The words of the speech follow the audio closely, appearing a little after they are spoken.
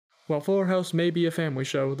While Fuller House may be a family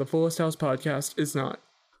show, the Fullest House podcast is not.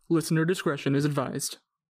 Listener discretion is advised.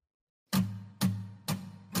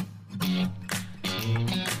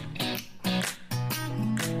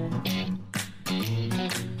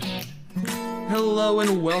 Hello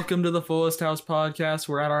and welcome to the Fullest House podcast,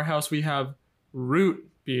 where at our house we have root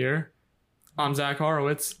beer. I'm Zach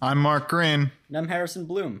Horowitz. I'm Mark Green. And I'm Harrison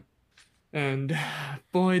Bloom. And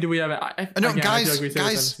boy, do we have it. I feel like we say this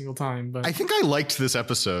every single time. But I think I liked this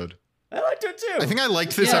episode. I liked it too. I think I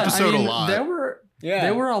liked this episode a lot.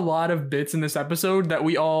 There were a lot of bits in this episode that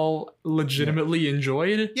we all legitimately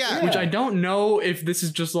enjoyed. Yeah. Which I don't know if this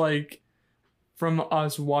is just like from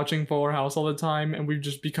us watching Fuller House all the time and we've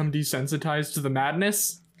just become desensitized to the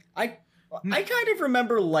madness. I kind of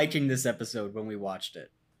remember liking this episode when we watched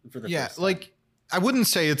it for the first time. Like I wouldn't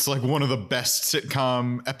say it's like one of the best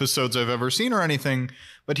sitcom episodes I've ever seen or anything,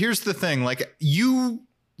 but here's the thing, like you,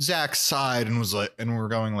 Zach, sighed and was like, and we're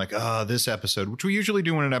going like, this episode, which we usually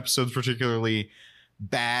do when an episode's particularly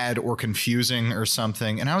bad or confusing or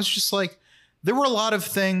something. And I was just like, there were a lot of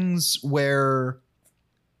things where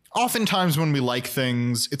oftentimes when we like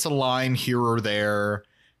things, it's a line here or there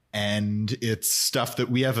and it's stuff that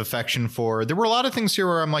we have affection for. There were a lot of things here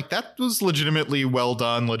where I'm like, that was legitimately well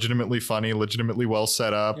done, legitimately funny, legitimately well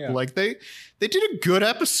set up. Yeah. Like they did a good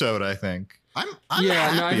episode, I think. I'm happy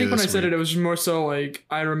I think when I said week. it was more so like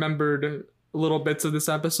I remembered little bits of this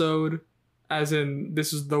episode, as in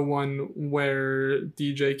this is the one where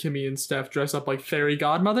DJ, Kimmy, and Steph dress up like fairy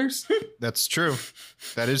godmothers. That's true.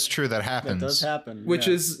 That is true. That happens. That does happen. Which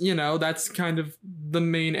is, that's kind of the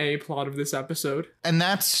main A plot of this episode. And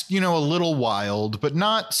that's, a little wild, but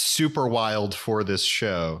not super wild for this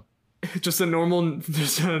show. Just a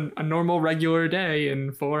normal regular day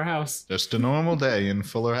in Fuller House. Just a normal day in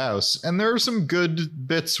Fuller House. And there are some good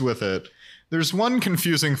bits with it. There's one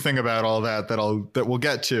confusing thing about all that we'll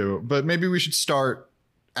get to, but maybe we should start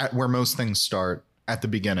at where most things start, at the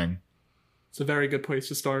beginning. It's a very good place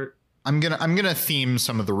to start. I'm gonna theme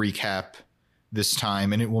some of the recap this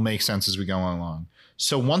time, and it will make sense as we go along.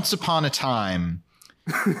 So once upon a time,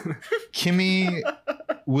 Kimmy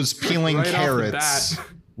was peeling carrots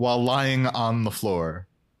while lying on the floor.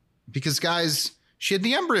 Because, guys, she had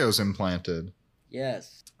the embryos implanted.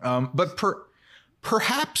 Yes. But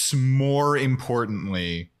perhaps more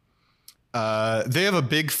importantly, they have a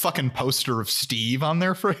big fucking poster of Steve on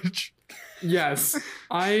their fridge. Yes.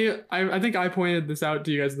 I think I pointed this out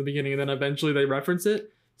to you guys at the beginning, and then eventually they reference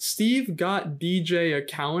it. Steve got DJ a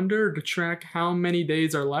calendar to track how many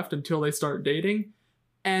days are left until they start dating.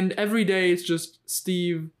 And every day it's just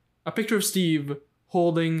a picture of Steve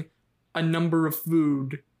holding a number of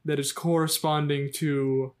food that is corresponding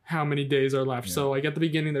to how many days are left. Yeah. So like at the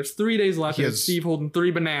beginning, there's 3 days left, and Steve holding 3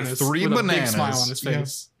 bananas with a big smile on his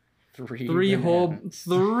face. Yeah. Three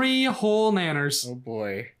whole nanners. Oh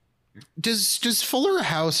boy. Does Fuller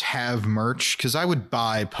House have merch? Because I would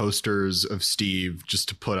buy posters of Steve just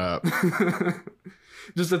to put up.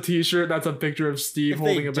 Just a t-shirt that's a picture of Steve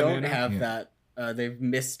holding a banana. If they don't have that, they've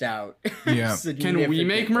missed out. Yeah. Can we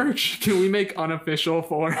make merch? Can we make unofficial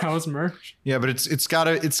Fuller House merch? Yeah, but it's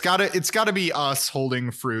gotta be us holding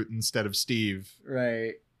fruit instead of Steve.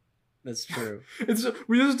 Right. That's true.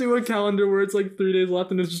 We just do a calendar where it's like 3 days left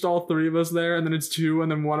and it's just all 3 of us there, and then it's 2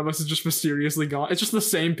 and then one of us is just mysteriously gone. It's just the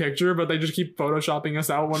same picture, but they just keep photoshopping us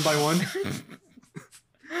out one by one.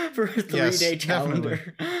 For a 3-day calendar.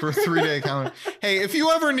 Definitely. For a 3-day calendar. Hey, if you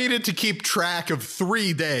ever needed to keep track of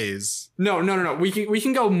 3 days. No. We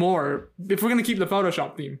can go more. If we're gonna keep the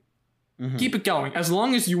Photoshop theme. Mm-hmm. Keep it going. As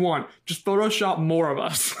long as you want. Just Photoshop more of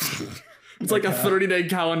us. It's like a 30-day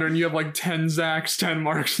calendar, and you have like 10 Zachs, 10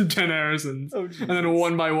 Marks, and 10 Harrisons. Oh, and then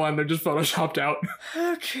one by one, they're just Photoshopped out.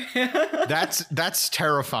 Okay. That's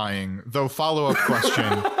terrifying. Though, follow-up question,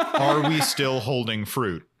 are we still holding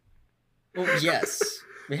fruit? Well, yes.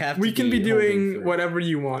 We can be doing whatever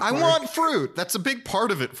you want. I want fruit. That's a big part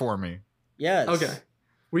of it for me. Yes. Okay.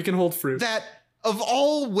 We can hold fruit. That, of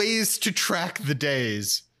all ways to track the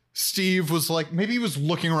days, Steve was like, maybe he was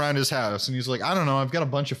looking around his house and he's like, I don't know, I've got a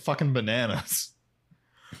bunch of fucking bananas.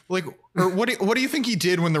 Like, or what do you think he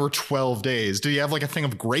did when there were 12 days? Did he have like a thing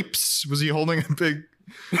of grapes? Was he holding a big,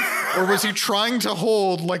 or was he trying to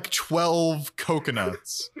hold like 12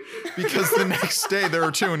 coconuts? Because the next day there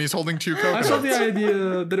are 2 and he's holding 2 coconuts. I saw the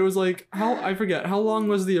idea that it was like, I forget, how long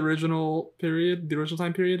was the original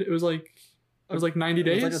time period? It was like 90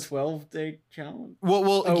 days? It was like a 12-day calendar.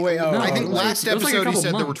 Well, I think last episode he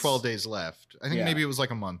said months. there were 12 days left. I think maybe it was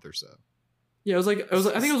like a month or so. Yeah, I think it was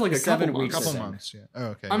like a 7 couple weeks. months. Couple months, yeah. Oh,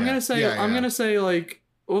 okay. I'm gonna say like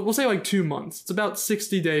we'll say like 2 months. It's about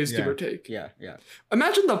 60 days, give or take. Yeah.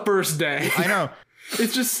 Imagine the first day. I know.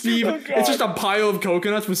 It's just Steve. Oh, God. It's just a pile of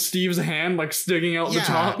coconuts with Steve's hand like sticking out the Yeah.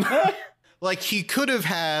 top. Like he could have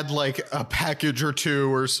had like a package or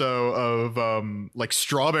two or so of like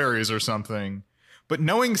strawberries or something. But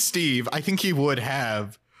knowing Steve, I think he would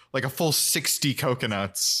have like a full 60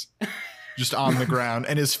 coconuts just on the ground,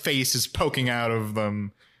 and his face is poking out of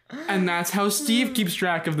them. And that's how Steve keeps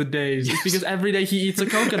track of the days. It's because every day he eats a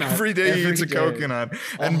coconut. Every day he Every eats a day. coconut.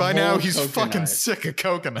 A And by now whole he's coconut. fucking sick of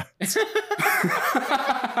coconuts.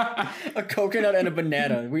 A coconut and a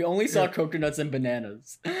banana. We only saw coconuts and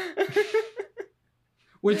bananas.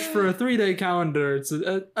 Which for a 3-day calendar, it's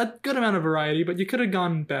a good amount of variety, but you could have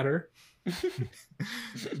gone better.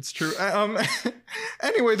 It's true.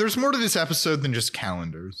 Anyway, there's more to this episode than just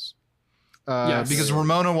calendars. Yes. Because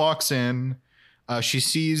Ramona walks in, she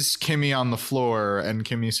sees Kimmy on the floor, and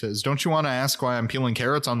Kimmy says, "Don't you want to ask why I'm peeling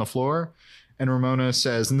carrots on the floor?" And Ramona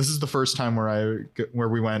says, and this is the first time where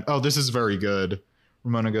we went, "Oh, this is very good."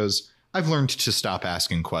 Ramona goes, "I've learned to stop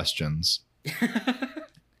asking questions."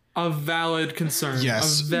 A valid concern.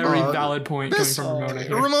 Yes. A very Uh, valid point this- coming from Ramona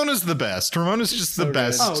here. Ramona's the best. Ramona's just So the good.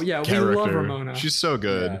 best. Oh, yeah, we character. love Ramona. She's so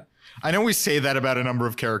good. Yeah. I know we say that about a number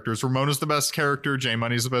of characters. Ramona's the best character. J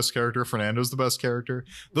Money's the best character. Fernando's the best character.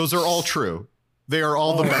 Those are all true. They are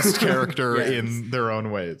all the best character Yes. in their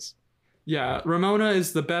own ways. Yeah, Ramona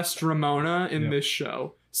is the best Ramona in Yep. this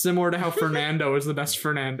show. Similar to how Fernando is the best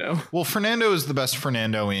Fernando. Well, Fernando is the best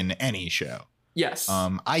Fernando in any show. Yes.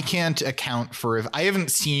 I can't account for if I haven't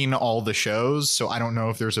seen all the shows, so I don't know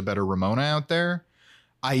if there's a better Ramona out there.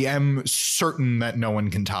 I am certain that no one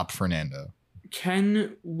can top Fernando.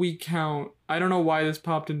 Can we count? I don't know why this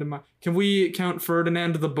popped into my. Can we count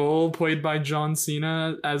Ferdinand the Bull, played by John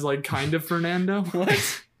Cena, as like kind of Fernando?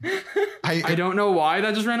 What? I don't know why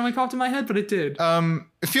that just randomly popped in my head, but it did.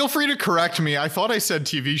 Feel free to correct me. I thought I said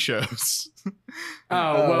TV shows.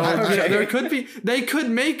 Oh, well, okay. there could be. They could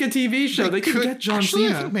make a TV show. They could get John actually, I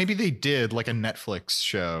Cena. think maybe they did like a Netflix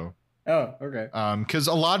show. Oh, okay. Because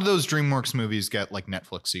a lot of those DreamWorks movies get like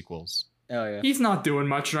Netflix sequels. Oh, yeah. He's not doing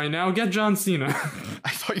much right now. Get John Cena.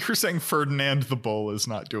 I thought you were saying Ferdinand the Bull is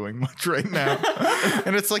not doing much right now.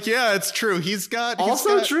 And it's like, yeah, it's true. He's got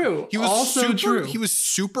True. He was also super, true. He was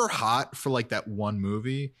super hot for like that one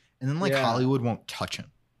movie, and then like Yeah. Hollywood won't touch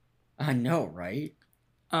him. I know, right?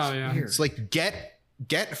 Oh yeah. Weird. It's like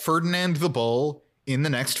get Ferdinand the Bull in the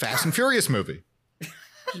next Fast and Furious movie.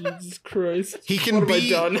 Jesus Christ. He can What have I be.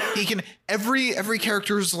 done? He can. Every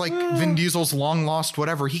character's like Vin Diesel's long lost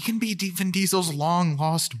whatever. He can be Vin Diesel's long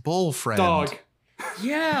lost bull friend. Dog.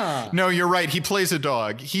 Yeah. No, you're right. He plays a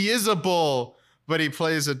dog. He is a bull, but he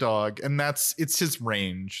plays a dog, and it's his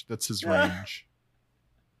range. That's his range.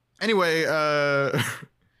 Anyway,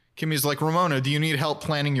 Kimmy's like, "Ramona, do you need help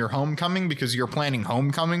planning your homecoming? Because you're planning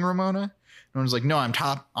homecoming, Ramona." And I was like, "No,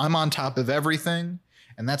 I'm on top of everything."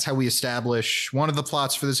 And that's how we establish one of the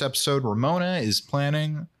plots for this episode. Ramona is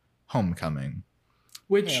planning homecoming.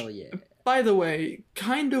 Which, Hell yeah. by the way,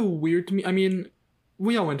 kind of weird to me. I mean,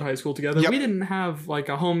 we all went to high school together. Yep. We didn't have like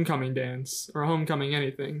a homecoming dance or a homecoming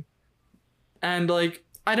anything. And like,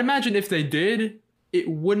 I'd imagine if they did, it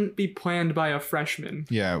wouldn't be planned by a freshman.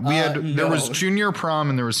 Yeah, we had there was no. junior prom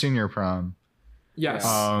and there was senior prom. Yes.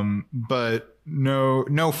 But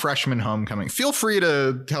no freshman homecoming. Feel free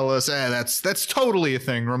to tell us, that's totally a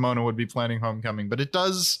thing. Ramona would be planning homecoming, but it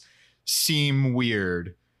does seem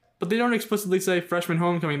weird. But they don't explicitly say freshman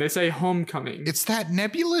homecoming. They say homecoming. It's that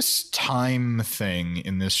nebulous time thing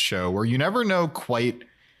in this show where you never know quite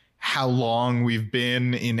how long we've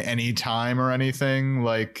been in any time or anything.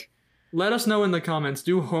 Like, Let us know in the comments,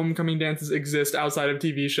 do homecoming dances exist outside of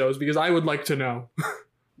TV shows? Because I would like to know.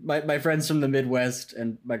 My friends from the Midwest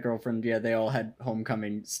and my girlfriend, yeah, they all had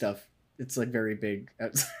homecoming stuff. It's like very big.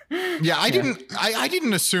 yeah, I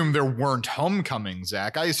didn't assume there weren't homecomings,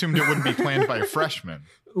 Zach. I assumed it wouldn't be planned by a freshman.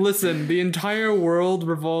 Listen, the entire world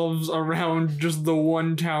revolves around just the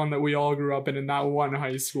one town that we all grew up in that one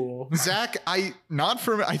high school. Zach, I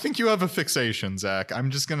think you have a fixation, Zach. I'm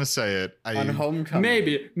just gonna say it. On homecoming.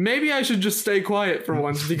 Maybe I should just stay quiet for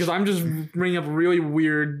once because I'm just bringing up really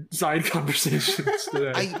weird side conversations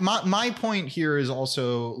today. My point here is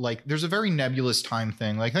also like there's a very nebulous time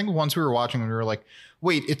thing. Like I think once we were watching, we were like,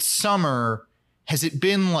 wait, it's summer. Has it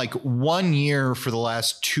been like 1 year for the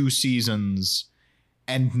last 2 seasons?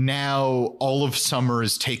 And now all of summer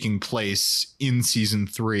is taking place in season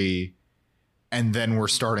 3. And then we're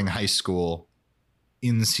starting high school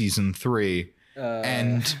in season 3.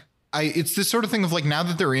 And it's this sort of thing of like, now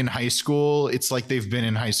that they're in high school, it's like they've been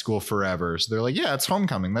in high school forever. So they're like, yeah, it's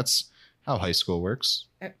homecoming. That's how high school works.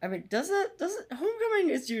 I mean, does it homecoming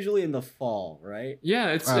is usually in the fall, right? Yeah,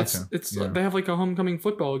 it's Yeah. they have like a homecoming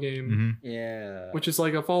football game, Yeah. which is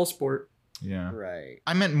like a fall sport. Yeah. Right.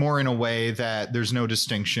 I meant more in a way that there's no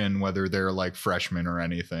distinction whether they're like freshmen or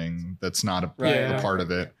anything. That's not a part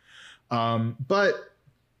of it. But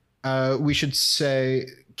we should say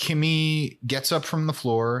Kimmy gets up from the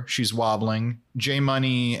floor. She's wobbling. J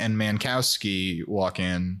Money and Mankowski walk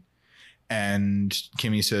in. And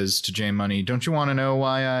Kimmy says to J Money, "Don't you want to know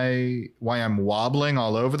why I'm wobbling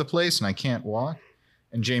all over the place and I can't walk?"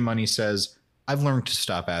 And J Money says, "I've learned to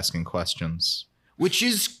stop asking questions," which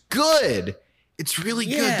is good. It's really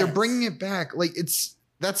good. They're bringing it back. Like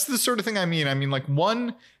that's the sort of thing I mean. I mean, like,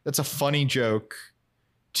 one, that's a funny joke.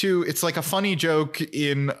 Two, it's like a funny joke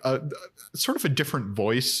in a sort of a different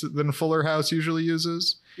voice than Fuller House usually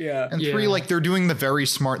uses. Yeah. And three, like, they're doing the very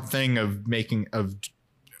smart thing of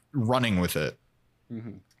running with it.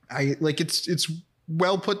 Mm-hmm. I like it's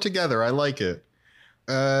well put together. I like it.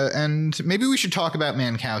 And maybe we should talk about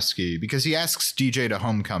Mankowski because he asks DJ to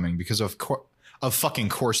homecoming because of fucking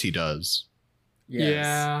course he does. Yes.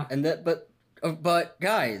 Yeah. And but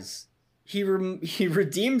guys, he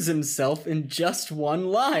redeems himself in just one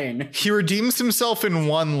line. He redeems himself in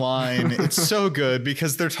one line. It's so good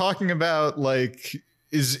because they're talking about like,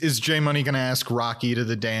 is J Money gonna ask Rocky to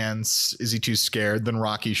the dance? Is he too scared? Then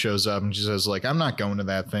Rocky shows up and she says like, "I'm not going to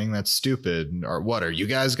that thing. That's stupid." Or what? Are you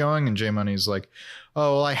guys going? And J Money's like,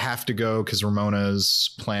 "Oh, well, I have to go because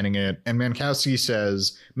Ramona's planning it." And Mankowski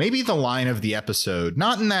says maybe the line of the episode,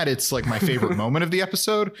 not in that it's like my favorite moment of the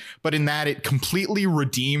episode, but in that it completely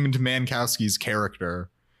redeemed Mankowski's character.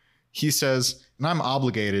 He says, "And I'm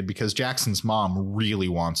obligated because Jackson's mom really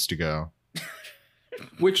wants to go."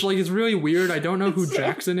 Which like is really weird. I don't know who so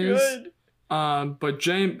Jackson good. is. But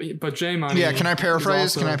J Money. Yeah, can I paraphrase?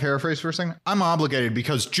 also- Can I paraphrase for a second? I'm obligated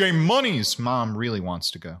because J Money's mom really wants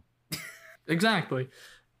to go. Exactly.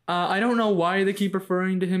 I don't know why they keep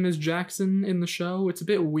referring to him as Jackson in the show. It's a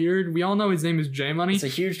bit weird. We all know his name is J Money. It's a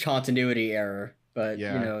huge continuity error, but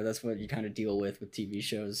Yeah. you know, that's what you kind of deal with TV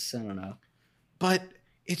shows. I don't know. But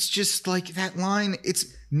it's just like that line. It's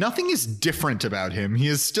nothing is different about him. He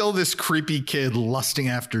is still this creepy kid lusting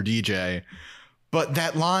after DJ. But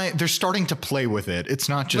that line, they're starting to play with it. It's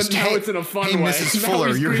not just, But now hey, it's in a fun hey, way. Mrs. Now Fuller,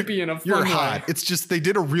 he's you're creepy in a you're fun hot. way. It's just they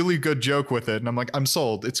did a really good joke with it, and I'm like, I'm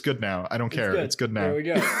sold. It's good now. I don't care. It's good now. There we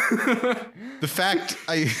go. The fact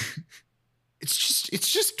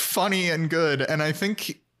it's just funny and good, and I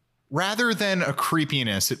think rather than a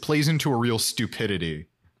creepiness, it plays into a real stupidity.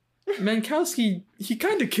 Mankowski, he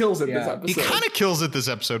kind of kills it this Yeah. episode. He kind of kills it this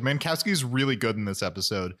episode. Mankowski's really good in this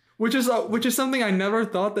episode. which is something I never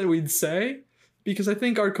thought that we'd say, because I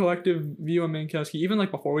think our collective view on Mankowski, even like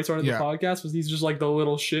before we started Yeah. the podcast, was he's just like the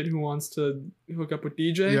little shit who wants to hook up with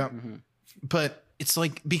DJ. Yeah. Mhm. But it's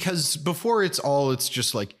like, because before it's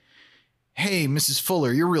just like, "Hey, Mrs.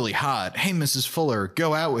 Fuller, you're really hot. Hey, Mrs. Fuller,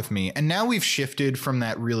 go out with me." And now we've shifted from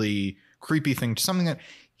that really creepy thing to something that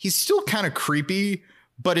he's still kind of creepy,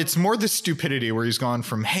 but it's more the stupidity where he's gone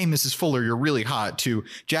from, "Hey, Mrs. Fuller, you're really hot," to,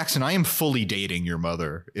 "Jackson, I am fully dating your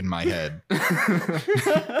mother," in my head.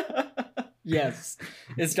 Yes,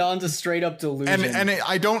 it's gone to straight up delusion.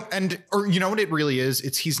 Or you know what it really is?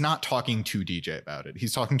 It's he's not talking to DJ about it.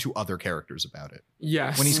 He's talking to other characters about it.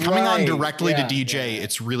 Yes. When he's coming on Right, directly yeah, to DJ, yeah.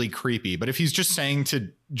 it's really creepy. But if he's just saying to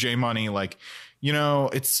J Money, like, you know,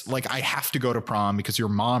 it's like, "I have to go to prom because your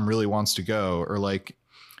mom really wants to go," or like,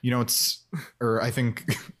 you know, or I think,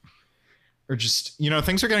 or just, you know,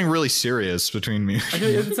 things are getting really serious between me. I think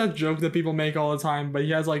it's that joke that people make all the time, but he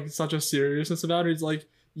has like such a seriousness about it. He's like,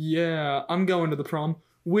 "Yeah, I'm going to the prom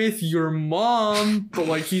with your mom," but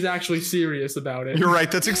like he's actually serious about it. You're right.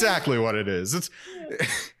 That's exactly what it is.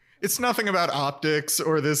 It's nothing about optics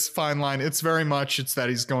or this fine line. It's very much, it's that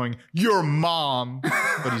he's going, "Your mom,"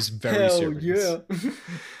 but he's very Hell serious. yeah.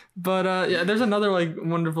 But yeah, there's another like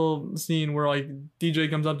wonderful scene where like DJ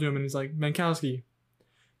comes up to him and he's like, "Mankowski,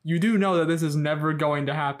 you do know that this is never going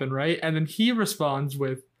to happen, right?" And then he responds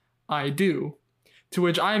with, "I do." To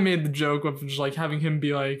which I made the joke of just like having him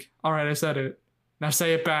be like, "All right, I said it. Now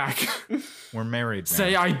say it back. We're married now.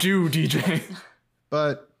 Say I do, DJ."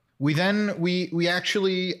 But we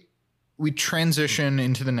transition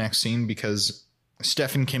into the next scene because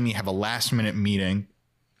Steph and Kimmy have a last minute meeting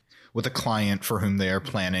with a client for whom they are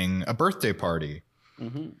planning a birthday party.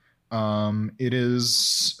 Mhm. It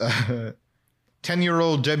is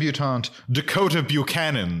 10-year-old debutante Dakota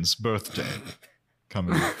Buchanan's birthday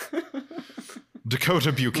coming up.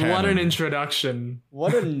 Dakota Buchanan. What an introduction.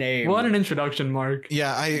 What a name. What an introduction, Mark.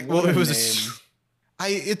 Yeah, What a name.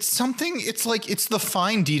 It's the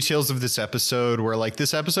fine details of this episode where like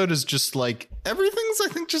this episode is just like everything's I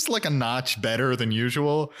think just like a notch better than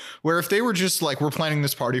usual. Where if they were just like, we're planning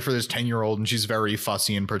this party for this 10-year-old and she's very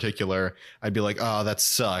fussy in particular, I'd be like, oh, that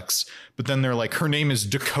sucks. But then they're like, her name is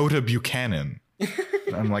Dakota Buchanan.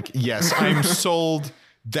 I'm like, yes, I'm sold.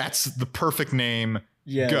 That's the perfect name.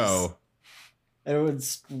 Yes. Go. And it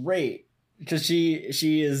was great because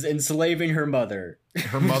she is enslaving her mother.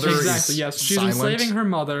 Her mother Exactly, is yes. She's silent. enslaving her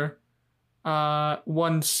mother,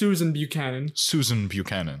 one Susan Buchanan. Susan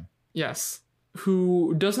Buchanan. Yes.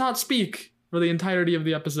 Who does not speak for the entirety of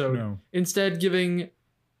the episode. No. Instead giving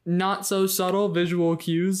not so subtle visual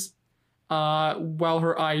cues while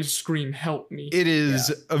her eyes scream, "Help me." It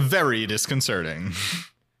is very disconcerting.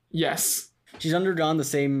 Yes. She's undergone the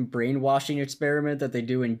same brainwashing experiment that they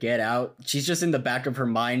do in Get Out. She's just in the back of her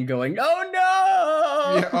mind going, "Oh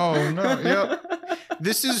no!" Yeah, oh no, yep.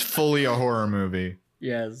 This is fully a horror movie.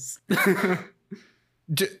 Yes.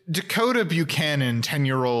 Dakota Buchanan,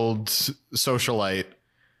 10-year-old socialite,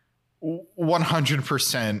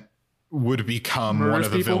 100% would become one Murders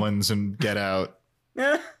of the people? villains in Get Out.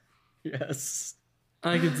 Yes.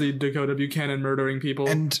 I could see Dakota Buchanan murdering people.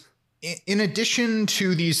 And in addition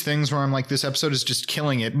to these things where I'm like, this episode is just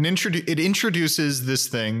killing it, and it introduces this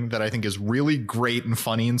thing that I think is really great and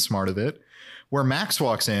funny and smart of it, where Max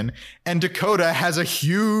walks in and Dakota has a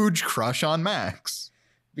huge crush on Max.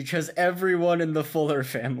 Because everyone in the Fuller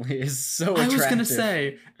family is so attractive. I was gonna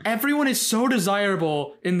say, everyone is so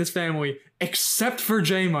desirable in this family except for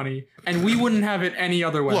J Money, and we wouldn't have it any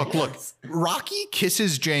other way. Look, Rocky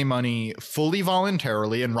kisses J Money fully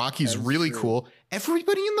voluntarily, and Rocky's That's really true. cool.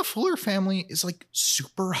 Everybody in the Fuller family is like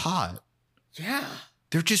super hot. Yeah.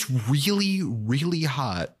 They're just really, really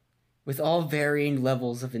hot. With all varying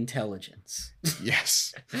levels of intelligence.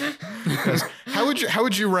 Yes. Yes. How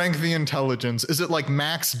would you rank the intelligence? Is it like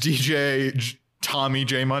Max, DJ, Tommy,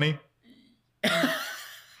 J Money? I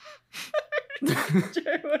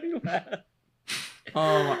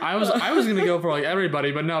was gonna go for like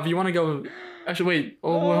everybody, but no, if you want to go, actually wait,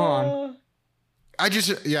 hold on. I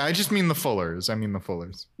just mean the Fullers. I mean the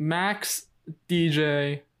Fullers. Max,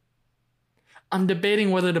 DJ. I'm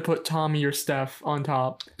debating whether to put Tommy or Steph on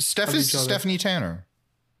top. Steph Of is each other. Stephanie Tanner.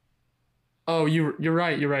 Oh, you're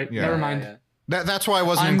right. Yeah. Never mind. Yeah. That's why I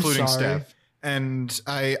wasn't I'm including sorry. Steph. And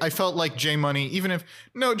I felt like J Money,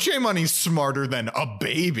 J Money's smarter than a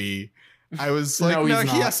baby. I was like, No, no,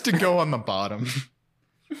 he's he not. has to go on the bottom.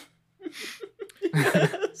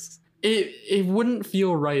 Yes. It wouldn't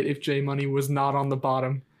feel right if J Money was not on the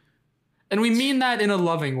bottom. And we mean that in a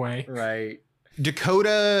loving way. Right.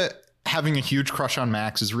 Dakota having a huge crush on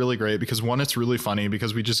Max is really great because one, it's really funny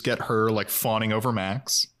because we just get her like fawning over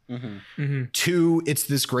Max. Mm-hmm. Mm-hmm. Two, it's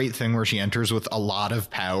this great thing where she enters with a lot of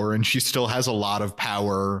power and she still has a lot of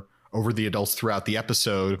power over the adults throughout the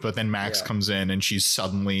episode. But then Max comes in and she's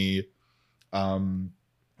suddenly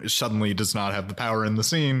does not have the power in the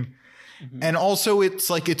scene. Mm-hmm. And also it's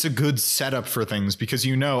like, it's a good setup for things because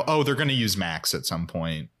they're going to use Max at some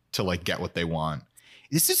point to like get what they want.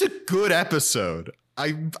 This is a good episode.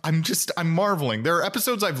 I'm marveling. There are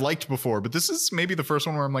episodes I've liked before, but this is maybe the first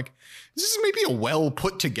one where I'm like, this is maybe a well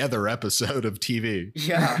put together episode of TV.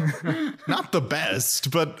 Yeah. Not the best,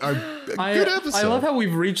 but a good episode. I love how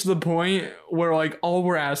we've reached the point where like all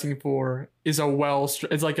we're asking for is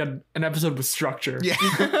it's like an episode with structure. Yeah.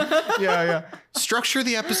 yeah. Structure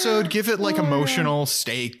the episode, give it like emotional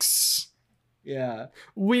stakes. Yeah.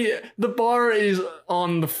 The bar is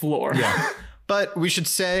on the floor. Yeah. But we should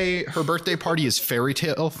say her birthday party is fairy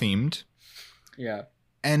tale themed. Yeah.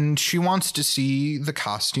 And she wants to see the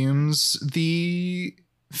costumes the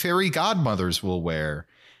fairy godmothers will wear.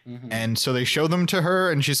 Mm-hmm. And so they show them to her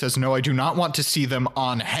and she says, no, I do not want to see them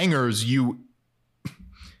on hangers, you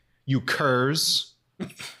curs,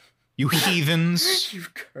 you heathens. You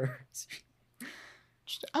curse.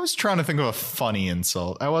 I was trying to think of a funny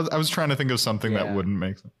insult. I was trying to think of something that Yeah. wouldn't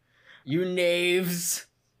make sense. You knaves.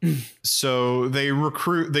 So they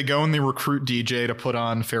go and they recruit DJ to put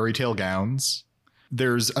on fairy tale gowns.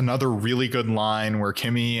 There's another really good line where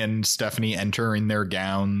Kimmy and Stephanie enter in their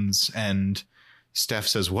gowns and Steph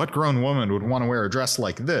says, what grown woman would want to wear a dress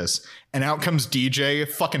like this? And out comes DJ,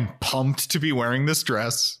 fucking pumped to be wearing this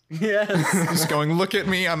dress. Yes. Just going, look at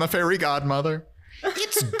me, I'm a fairy godmother.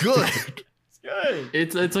 It's good. Good.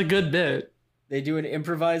 It's a good bit. They do an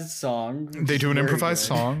improvised song. which They is do an very improvised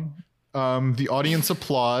good. song. The audience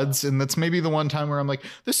applauds, and that's maybe the one time where I'm like,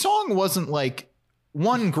 the song wasn't like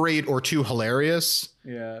one great or two hilarious,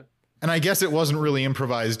 Yeah. And I guess it wasn't really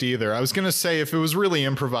improvised either. I was going to say if it was really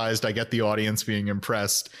improvised, I get the audience being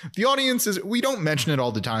impressed. The audience is, we don't mention it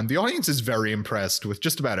all the time. The audience is very impressed with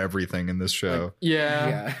just about everything in this show.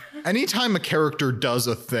 Yeah. Anytime a character does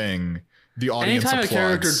a thing, the audience Anytime applauds. a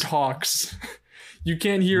character talks, you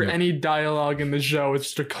can't hear any dialogue in the show. It's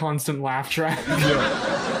just a constant laugh track.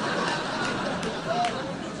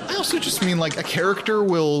 I also just mean like a character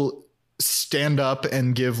will stand up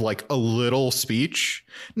and give like a little speech,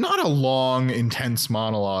 not a long intense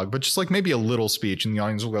monologue, but just like maybe a little speech, and the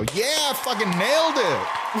audience will go, yeah, fucking nailed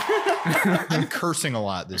it. I'm cursing a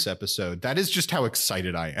lot this episode. That is just how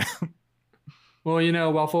excited I am.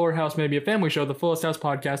 Well, while Fuller House may be a family show, the Fullest House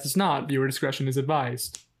podcast is not. Viewer discretion is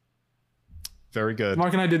advised. Very good.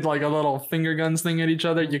 Mark and I did like a little finger guns thing at each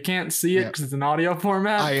other. You can't see it because it's an audio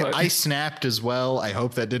format. I snapped as well. I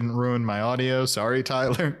hope that didn't ruin my audio. Sorry,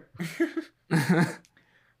 Tyler.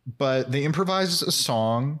 But they improvise a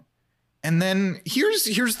song, and then here's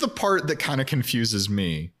the part that kind of confuses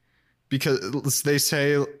me, because they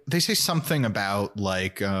say something about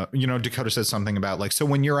like Dakota says something about like, so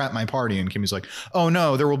when you're at my party, and Kimmy's like, oh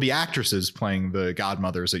no, there will be actresses playing the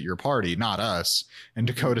godmothers at your party, not us. And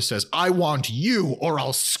Dakota says, I want you or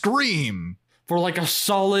I'll scream. For like a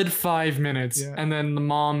solid 5 minutes, and then the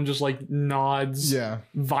mom just like nods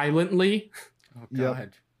violently. Oh god.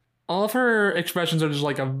 Yep. All of her expressions are just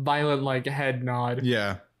like a violent like head nod.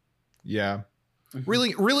 Yeah.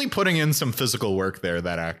 Really putting in some physical work there,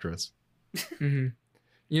 that actress. Mm-hmm.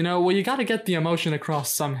 You got to get the emotion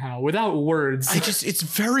across somehow without words. It's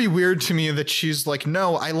very weird to me that she's like,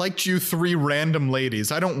 no, I liked you 3 random ladies.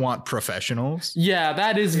 I don't want professionals. Yeah,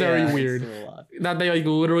 that is very weird. That they like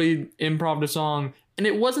literally improv a song, and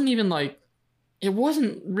it wasn't even like, it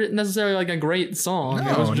wasn't necessarily like a great song.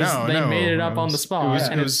 It was just they made it up on the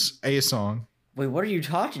spot. It was a song. Wait, what are you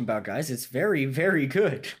talking about, guys? It's very, very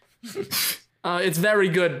good. It's very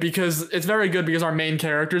good because our main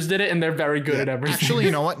characters did it, and they're very good at everything. Actually,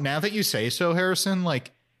 you know what? Now that you say so, Harrison, like,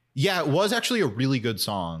 yeah, it was actually a really good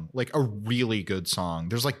song. Like a really good song.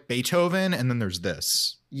 There's like Beethoven, and then there's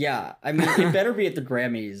this. Yeah, I mean, it better be at the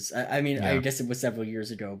Grammys. I guess it was several years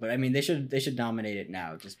ago, but I mean, they should nominate it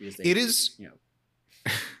now just because they. It is.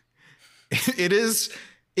 It is.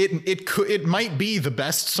 It might be the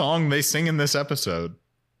best song they sing in this episode.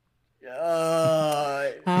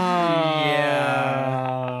 Yeah.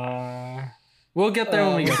 We'll get there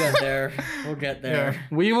when we get there. We'll get there. Yeah.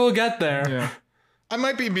 We will get there. Yeah. I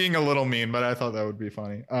might be being a little mean, but I thought that would be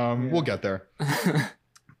funny. We'll get there.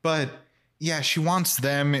 But yeah, she wants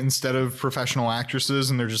them instead of professional actresses,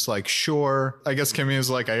 and they're just like, sure. I guess Kimmy is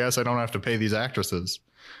like, I guess I don't have to pay these actresses.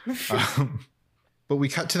 But we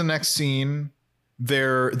cut to the next scene.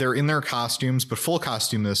 They're in their costumes, but full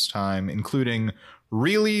costume this time, including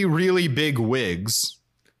really, really big wigs.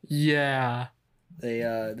 Yeah.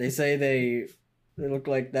 They say they look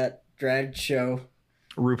like that drag show.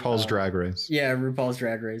 RuPaul's Drag Race. Yeah, RuPaul's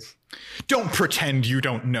Drag Race. Don't pretend you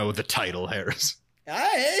don't know the title, Harris.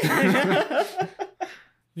 I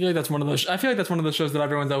feel like that's one of the shows that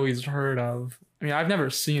everyone's always heard of. I mean, I've never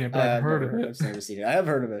seen it, but I've heard of it. I've never seen it. I have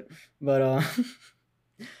heard of it, but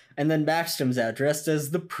and then Max comes out dressed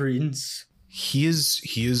as the prince. He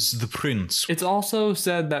is the prince. It's also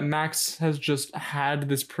said that Max has just had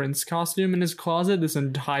this prince costume in his closet this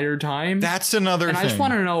entire time. That's another thing. I just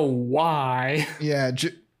want to know why.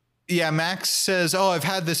 Yeah, Max says, "Oh, I've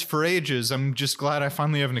had this for ages. I'm just glad I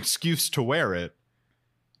finally have an excuse to wear it."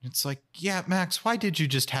 It's like, yeah, Max, why did you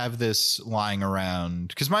just have this lying around?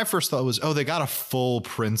 Because my first thought was, oh, they got a full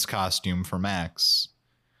prince costume for Max.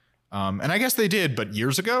 And I guess they did, but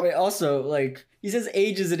years ago? Wait, also, like, he says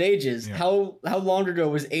ages and ages. Yeah. How long ago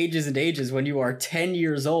was ages and ages when you are 10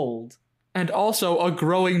 years old? And also a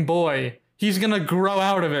growing boy. He's gonna grow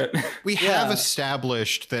out of it. We have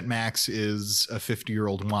established that Max is a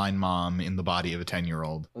 50-year-old wine mom in the body of a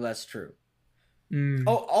 10-year-old. Well, that's true. Mm.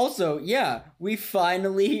 Oh, also, yeah, we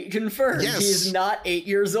finally confirmed he's not 8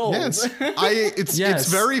 years old. Yes,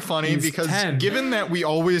 it's very funny because 10. Given that we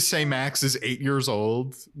always say Max is 8 years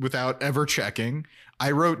old without ever checking,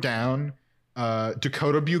 I wrote down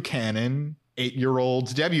Dakota Buchanan,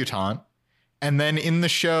 8-year-old debutante, and then in the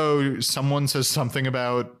show, someone says something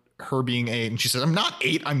about her being 8, and she says, "I'm not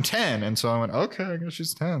 8, I'm 10," and so I went, "Okay, I guess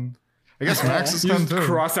she's 10. I guess Max is 10 too."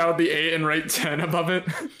 Cross out the 8 and write 10 above it.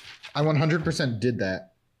 I 100% did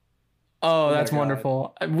that. Oh, that's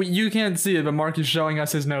wonderful. You can't see it, but Mark is showing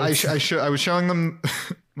us his notes. I was showing them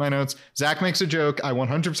my notes. Zach makes a joke. I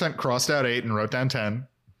 100% crossed out 8 and wrote down 10.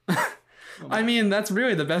 I mean, that's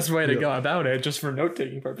really the best way to go about it, just for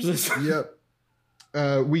note-taking purposes. Yep.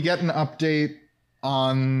 We get an update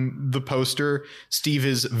on the poster, Steve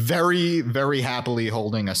is very, very happily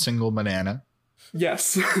holding a single banana.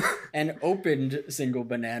 Yes. An opened single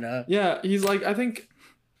banana. Yeah, he's like, I think,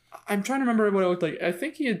 I'm trying to remember what it looked like. I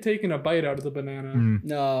think he had taken a bite out of the banana.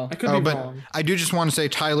 No. I could be but wrong. I do just want to say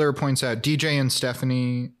Tyler points out DJ and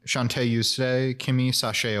Stephanie, Shantae you stay, Kimmy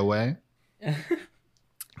sashay away.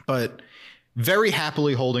 But very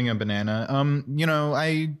happily holding a banana. You know,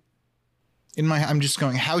 I'm just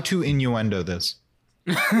going, how to innuendo this?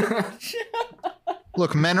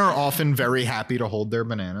 Look, men are often very happy to hold their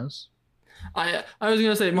bananas. I was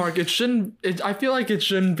gonna say, Mark, I feel like it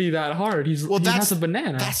shouldn't be that hard. He has a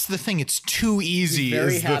banana. That's the thing. It's too easy.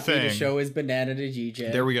 Very is the happy thing. to show his banana to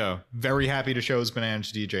DJ. There we go. Very happy to show his banana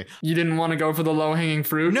to DJ. You didn't want to go for the low hanging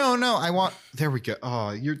fruit? No, I want. There we go. Oh,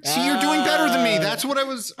 you're doing better than me. That's what I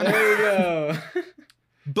was. There you go.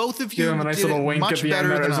 Both of you Give him a nice did little it wink much at the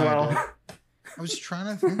better end there than as I well. did. I was trying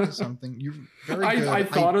to think of something. You're very good. I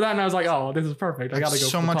thought of that and I was like, oh, this is perfect. I have gotta go.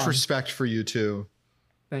 so for the much pun. respect for you too.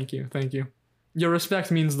 Thank you. Your respect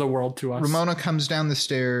means the world to us. Ramona comes down the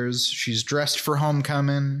stairs. She's dressed for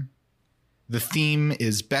homecoming. The theme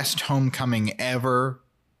is best homecoming ever,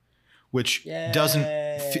 which Yay.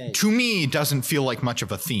 to me doesn't feel like much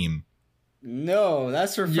of a theme. No,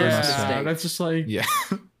 that's her first Yeah, mistake. that's just like Yeah.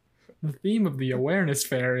 the theme of the awareness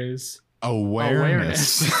fair is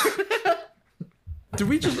Awareness. Do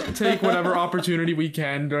we just take whatever opportunity we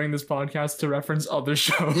can during this podcast to reference other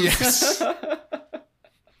shows? Yes.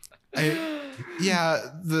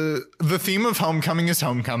 The theme of homecoming is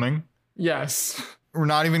homecoming. Yes. We're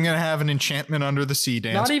not even going to have an enchantment under the sea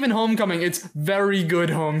dance. Not even homecoming. It's very good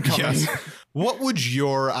homecoming. Yes. What would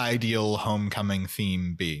your ideal homecoming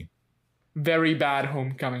theme be? Very bad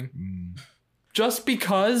homecoming. Just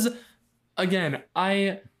because, again,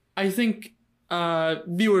 I think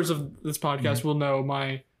viewers of this podcast will know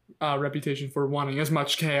my reputation for wanting as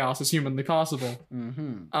much chaos as humanly possible.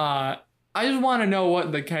 I just want to know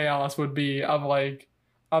what the chaos would be of like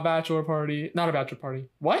a bachelor party. Not a bachelor party.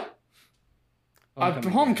 What?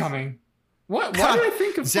 Homecoming. What? Why did I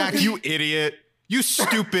think of Zach, fucking- you idiot. You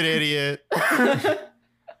stupid idiot.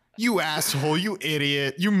 You asshole. You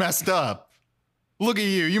idiot. You messed up. Look at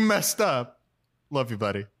you. You messed up. Love you,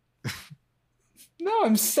 buddy. No,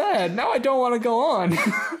 I'm sad. Now I don't want to go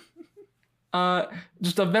on.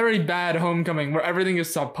 Just a very bad homecoming where everything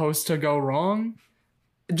is supposed to go wrong.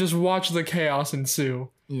 Just watch the chaos ensue.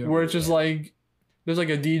 Yeah. Where it's just like there's like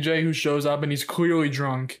a DJ who shows up and he's clearly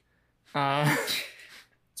drunk.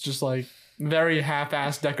 It's just like very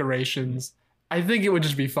half-assed decorations. I think it would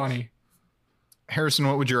just be funny. Harrison,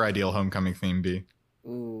 what would your ideal homecoming theme be?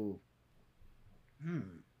 Ooh.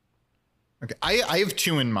 Okay, I have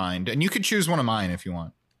two in mind, and you could choose one of mine if you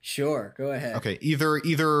want. Sure, go ahead. Okay,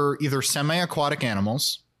 either semi-aquatic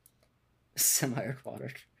animals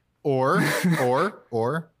Semi-aquatic. or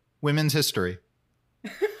women's history.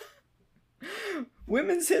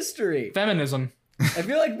 Women's history. Feminism. I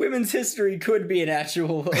feel like women's history could be an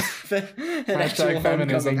actual Hashtag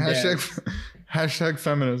feminism. homecoming dance. Hashtag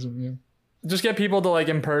feminism. Yeah. Just get people to like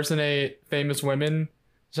impersonate famous women.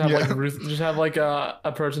 Just have Yeah. like just have like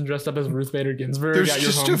a person dressed up as Ruth Bader Ginsburg. There's at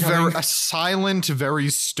your just homecoming. a silent, very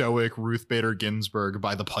stoic Ruth Bader Ginsburg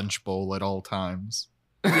by the punch bowl at all times.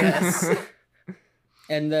 Yes.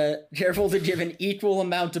 And careful to give an equal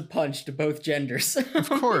amount of punch to both genders. Of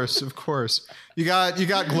course. You got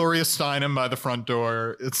Gloria Steinem by the front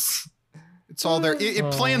door. It's all there.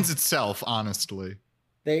 It plans itself, honestly.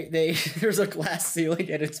 They there's a glass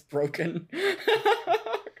ceiling and it's broken.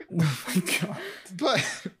 Oh my god.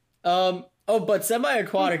 But But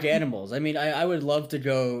semi-aquatic animals. I mean, I would love to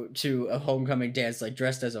go to a homecoming dance like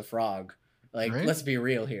dressed as a frog. Like, Right? let's be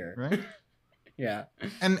real here. right. Yeah.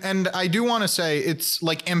 And I do want to say it's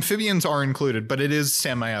like amphibians are included, but it is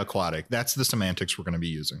semi-aquatic. That's the semantics we're going to be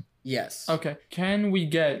using. Yes. Okay, can we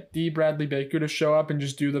get D. Bradley Baker to show up and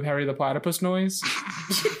just do the Harry the Platypus noise?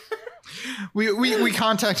 We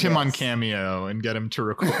contact him on Cameo and get him to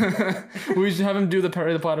record. We just have him do the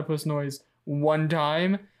Perry the Platypus noise one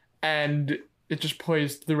time, and it just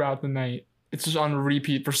plays throughout the night. It's just on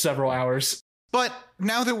repeat for several hours. But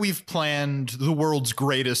now that we've planned the world's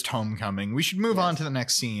greatest homecoming, we should move on to the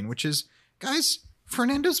next scene, which is, guys,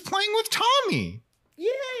 Fernando's playing with Tommy.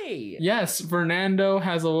 Yay! Yes, Fernando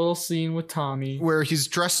has a little scene with Tommy. Where he's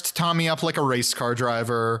dressed Tommy up like a race car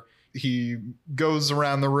driver. He goes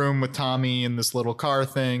around the room with Tommy in this little car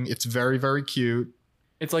thing. It's very, very cute.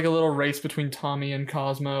 It's like a little race between Tommy and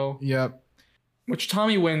Cosmo, Yep. which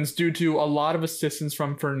Tommy wins due to a lot of assistance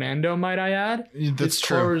from Fernando, might I add. That's His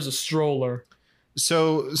true. car is a stroller.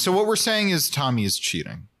 So what we're saying is Tommy is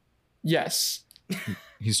cheating. Yes.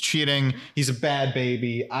 He's cheating. He's a bad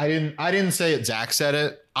baby. I didn't say it. Zach said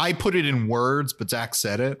it. I put it in words, but Zach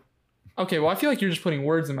said it. Okay, well, I feel like you're just putting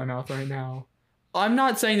words in my mouth right now. I'm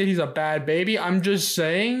not saying that he's a bad baby. I'm just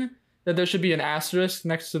saying that there should be an asterisk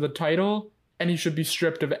next to the title, and he should be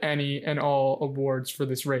stripped of any and all awards for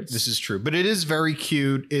this race. This is true, but it is very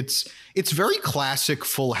cute. It's very classic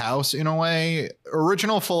Full House in a way.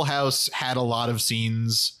 Original Full House had a lot of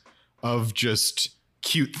scenes of just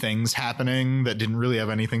cute things happening that didn't really have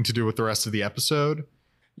anything to do with the rest of the episode.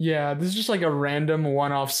 Yeah, this is just like a random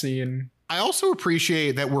one-off scene. I also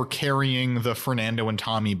appreciate that we're carrying the Fernando and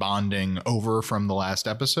Tommy bonding over from the last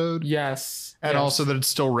episode. Yes. And yes. also that it's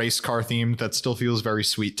still race car themed. That still feels very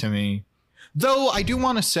sweet to me. Though I do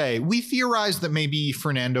want to say, we theorized that maybe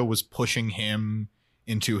Fernando was pushing him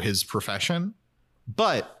into his profession,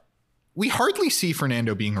 but we hardly see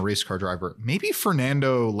Fernando being a race car driver. Maybe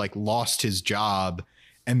Fernando like lost his job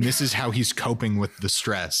and this is how he's coping with the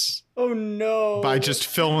stress. Oh no. By just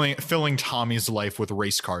filling Tommy's life with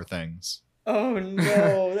race car things. Oh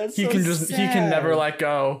no, that's he so can sad. he can never let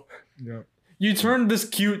go. Yeah. You turned this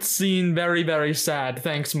cute scene very, very sad.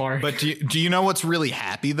 Thanks, Mark. But do you know what's really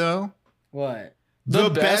happy though? What? The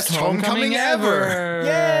best homecoming ever.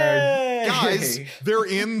 Yay! Guys, they're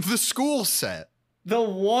in the school set. The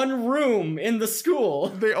one room in the school.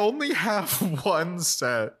 They only have one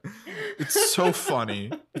set. It's so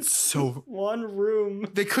funny. It's so... One room.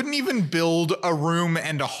 They couldn't even build a room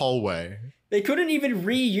and a hallway. They couldn't even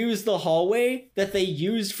reuse the hallway that they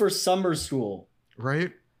used for summer school.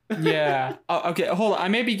 Right? Yeah. Okay, hold on. I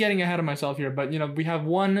may be getting ahead of myself here, but, we have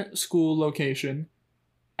one school location,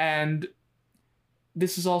 and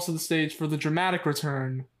this is also the stage for the dramatic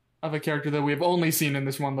return of a character that we have only seen in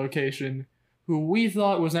this one location, who we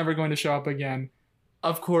thought was never going to show up again.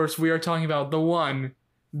 Of course, we are talking about the one,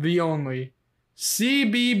 the only,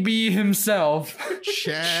 CBB himself,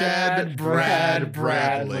 Chad Brad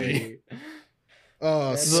Bradley.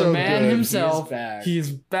 Oh, the so man good. himself. He's back.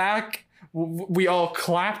 He's back. We all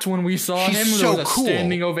clapped when we saw He's him. so There was a cool.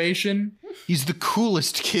 standing ovation. He's the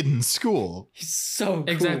coolest kid in school. He's so cool.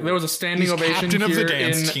 Exactly. There was a standing He's ovation captain of here the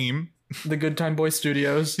dance in team. the Good Time Boy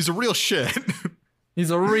Studios. He's a real shit. He's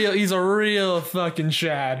a real fucking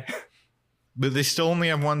Chad. But they still only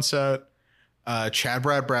have one set. Chad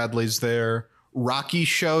Brad Bradley's there. Rocky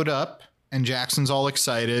showed up and Jackson's all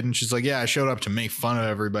excited. And she's like, yeah, I showed up to make fun of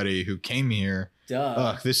everybody who came here. Duh.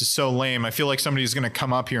 Ugh, this is so lame. I feel like somebody's going to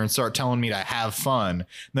come up here and start telling me to have fun.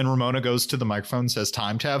 Then Ramona goes to the microphone and says,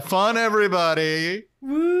 time to have fun, everybody.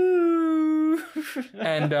 Woo!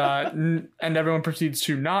 And everyone proceeds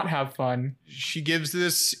to not have fun. She gives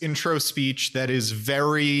this intro speech that is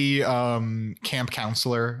very camp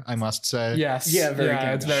counselor, I must say. Yes. Yeah, very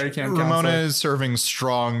camp it's very camp Ramona counselor. is serving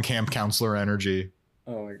strong camp counselor energy.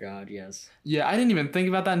 Oh my god, yes. Yeah, I didn't even think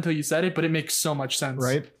about that until you said it, but it makes so much sense.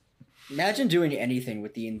 Right? Imagine doing anything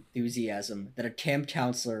with the enthusiasm that a camp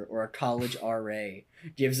counselor or a college RA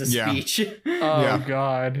gives a Yeah. speech. Oh Yeah.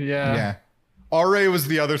 god, yeah. Yeah. RA was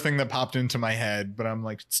the other thing that popped into my head, but I'm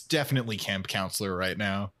like, it's definitely camp counselor right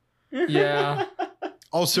now. Yeah.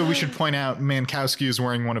 Also, we should point out Mankowski is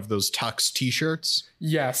wearing one of those Tux t-shirts.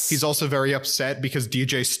 Yes. He's also very upset because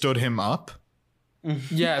DJ stood him up.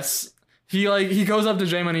 Yes. He goes up to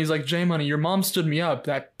J Money, he's like, J Money, your mom stood me up,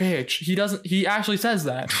 that bitch. He actually says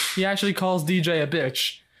that. He actually calls DJ a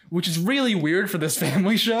bitch, which is really weird for this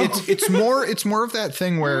family show. It's more of that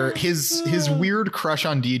thing where his weird crush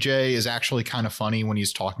on DJ is actually kind of funny when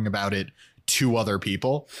he's talking about it to other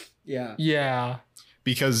people. Yeah. Yeah.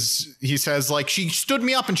 Because he says, like, she stood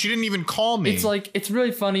me up and she didn't even call me. It's like, it's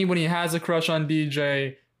really funny when he has a crush on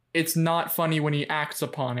DJ. It's not funny when he acts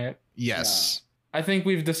upon it. Yes. I think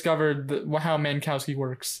we've discovered how Mankowski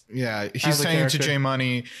works. Yeah. He's As a saying to character. J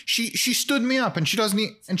Money, she stood me up and she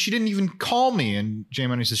didn't even call me. And J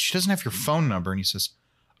Money says, she doesn't have your phone number. And he says,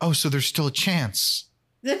 oh, so there's still a chance.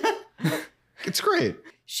 It's great.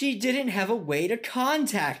 She didn't have a way to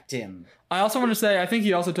contact him. I also want to say, I think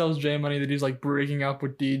he also tells J Money that he's like breaking up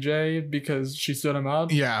with DJ because she stood him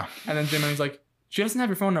up. Yeah. And then J Money's like, she doesn't have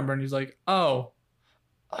your phone number. And he's like, oh,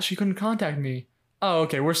 she couldn't contact me. Oh,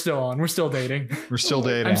 okay, we're still on. We're still dating. We're still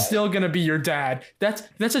dating. I'm still gonna be your dad. That's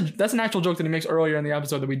an actual joke that he makes earlier in the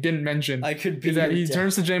episode that we didn't mention. I could be Is that your he dad.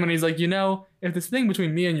 turns to J Money, he's like, if this thing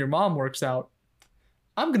between me and your mom works out,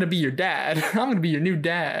 I'm gonna be your dad. I'm gonna be your new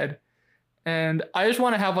dad. And I just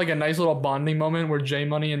want to have like a nice little bonding moment where J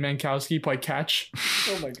Money and Mankowski play catch.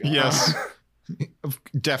 Oh my god. Yes.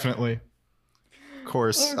 Definitely. Of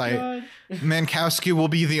course. Oh god. Mankowski will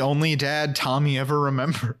be the only dad Tommy ever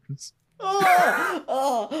remembers.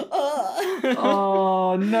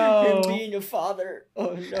 Oh no. Him being a father.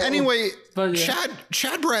 Oh no. Anyway, But yeah.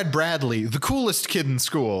 Chad Brad Bradley, the coolest kid in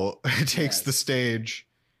school, takes the stage,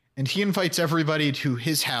 and he invites everybody to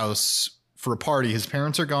his house for a party. His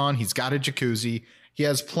parents are gone. He's got a jacuzzi. He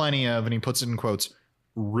has plenty of, and he puts it in quotes,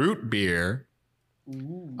 root beer.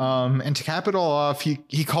 Ooh. And to cap it all off,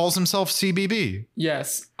 he calls himself CBB,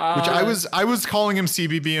 Yes. which I was calling him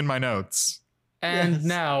CBB in my notes. And Yes.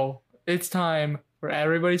 now it's time for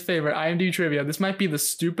everybody's favorite IMDb trivia. This might be the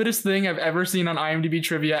stupidest thing I've ever seen on IMDb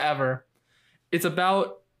trivia ever. It's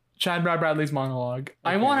about Chad Brad Bradley's monologue.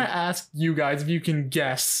 I Okay. want to ask you guys if you can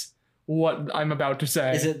guess what I'm about to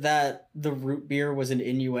say. Is it that the root beer was an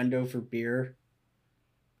innuendo for beer?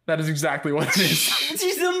 That is exactly what it is.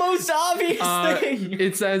 It's the most obvious thing.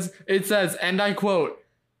 It says, and I quote,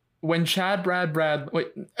 when Chad Brad, wait,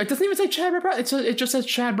 it doesn't even say Chad Brad, it just says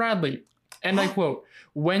Chad Bradley. And I quote,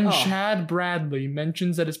 when Chad Bradley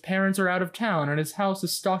mentions that his parents are out of town and his house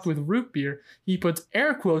is stocked with root beer, he puts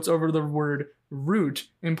air quotes over the word root,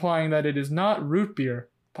 implying that it is not root beer,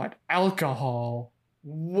 but alcohol.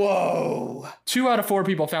 Whoa. 2 out of 4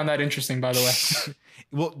 people found that interesting, by the way.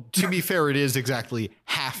 Well, to be fair, it is exactly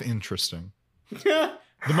half interesting. The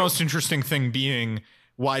most interesting thing being,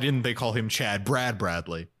 why didn't they call him Chad Brad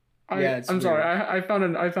Bradley? Yeah, it's I'm weird. sorry. I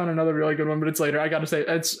found another really good one, but it's later. I gotta say,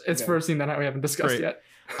 it's Okay. for a scene that we haven't discussed Great. yet.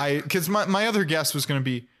 Because my other guess was going to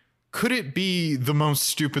be, could it be the most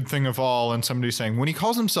stupid thing of all? And somebody saying, when he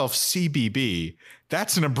calls himself CBB,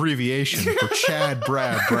 that's an abbreviation for Chad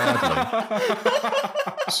Brad Bradley.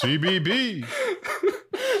 CBB.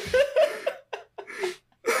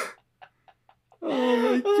 Oh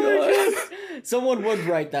my God. Someone would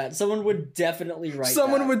write that. Someone would definitely write that.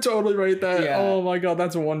 Someone would totally write that. Yeah. Oh my god,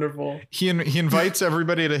 that's wonderful. He invites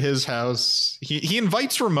everybody to his house. He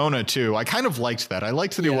invites Ramona too. I kind of liked that. I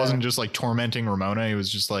liked that he Yeah. wasn't just like tormenting Ramona. He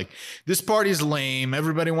was just like, this party's lame.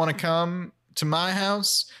 Everybody want to come to my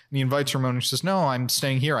house? And he invites Ramona. She says, no, I'm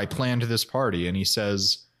staying here. I planned this party. And he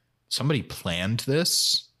says, somebody planned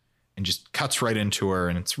this? And just cuts right into her.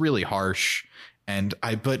 And it's really harsh.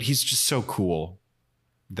 But he's just so cool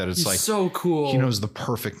that it's He's like, so cool. he knows the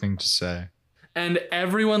perfect thing to say. And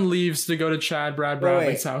everyone leaves to go to Chad Brad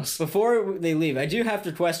Bradley's house. Before they leave, I do have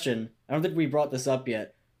to question. I don't think we brought this up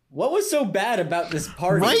yet. What was so bad about this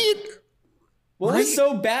party? Right? What was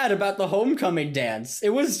so bad about the homecoming dance? It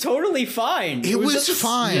was totally fine. It was just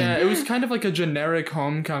fine. Yeah, it was kind of like a generic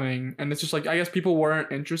homecoming, and it's just like, I guess people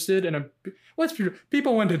weren't interested in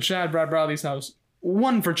people went to Chad Brad Bradley's house.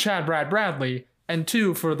 1 for Chad Brad Bradley, and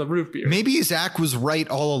 2 for the root beer. Maybe Zach was right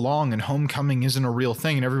all along and homecoming isn't a real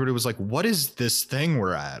thing. And everybody was like, what is this thing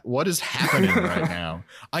we're at? What is happening right now?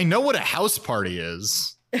 I know what a house party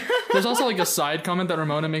is. There's also like a side comment that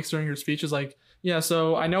Ramona makes during her speech is like, yeah,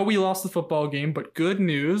 so I know we lost the football game, but good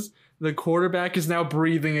news. The quarterback is now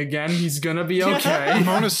breathing again. He's gonna be okay.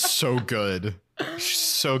 Ramona's so good. She's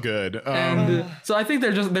so good. And so I think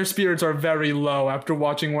their spirits are very low after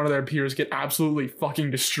watching one of their peers get absolutely fucking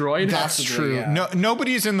destroyed. That's Possibly, true. yeah. No,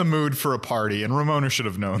 nobody's in the mood for a party, and Ramona should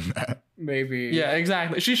have known that. Maybe. Yeah,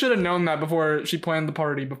 exactly. She should have known that before she planned the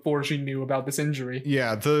party, before she knew about this injury.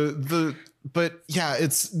 Yeah, but yeah,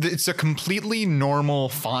 it's a completely normal,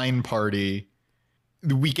 fine party.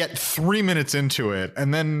 We get 3 minutes into it,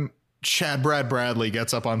 and then Chad Brad Bradley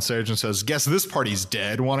gets up on stage and says, guess this party's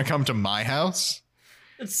dead. Want to come to my house?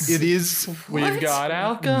 It is We've got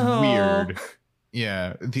alcohol. weird.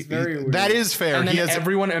 Yeah. very weird. That is fair. And then He has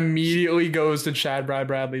everyone immediately goes to Chad Brad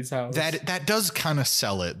Bradley's house. that does kind of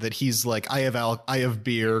sell it, that he's like, I have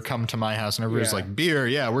beer, come to my house. And everybody's Yeah. like, beer?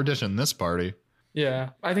 Yeah, we're dishing this party. Yeah,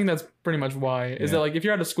 I think that's pretty much why. Is Yeah. that like if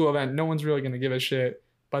you're at a school event, no one's really gonna give a shit.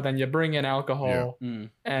 But then you bring in alcohol, Mm.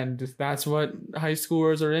 and that's what high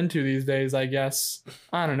schoolers are into these days, I guess.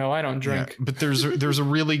 I don't know. I don't drink. Yeah, but there's a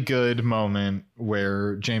really good moment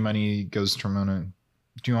where J Money goes to Ramona,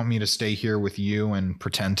 do you want me to stay here with you and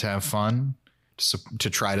pretend to have fun to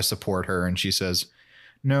try to support her? And she says,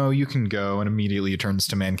 no, you can go. And immediately turns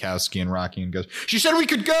to Mankowski and Rocky and goes, she said we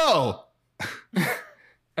could go. And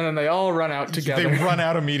then they all run out together. They run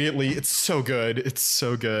out immediately. It's so good. It's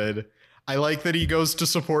so good. I like that he goes to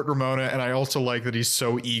support Ramona, and I also like that he's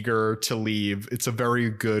so eager to leave. It's a very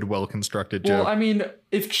good, well-constructed joke. Well, I mean,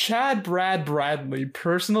 if Chad Brad Bradley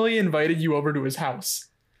personally invited you over to his house,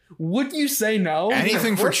 would you say no?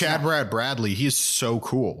 Anything Of for course Chad not. Brad Bradley. He is so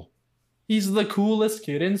cool. He's the coolest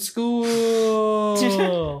kid in school.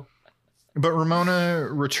 But Ramona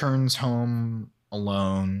returns home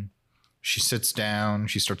alone. She sits down.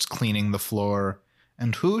 She starts cleaning the floor.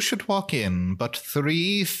 And who should walk in but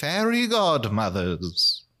 3 fairy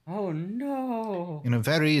godmothers? Oh no. in a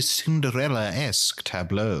very Cinderella-esque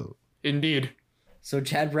tableau. Indeed. So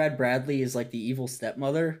Chad Brad Bradley is like the evil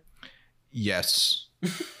stepmother? Yes.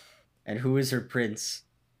 And who is her prince?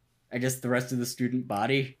 I guess the rest of the student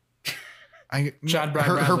body? Chad Brad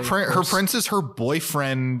her, Bradley, her prince is her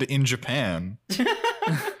boyfriend in Japan.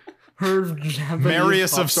 Her Japanese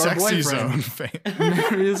Marius pop of star Sexy boyfriend. Zone fame.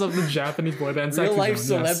 Marius of the Japanese boy band Sexy Real life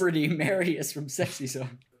Zone, yes. celebrity Marius from Sexy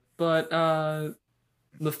Zone. But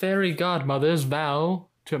the fairy godmothers vow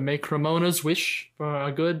to make Ramona's wish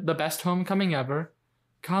for the best homecoming ever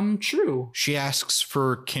come true. She asks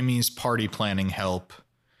for Kimmy's party planning help,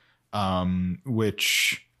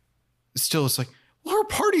 which still is like, well, her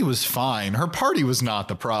party was fine. Her party was not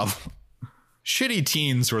the problem. Shitty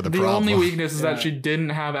teens were the problem. The only weakness is Yeah. that she didn't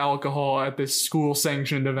have alcohol at this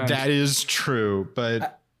school-sanctioned event. That is true,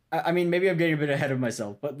 but I mean, maybe I'm getting a bit ahead of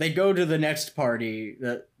myself, but they go to the next party,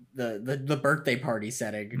 the birthday party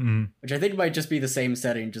setting, which I think might just be the same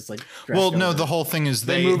setting, just like dressed well, no, over. the whole thing is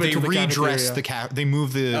They they move it to the redress cafeteria. they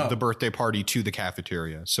move Oh. the birthday party to the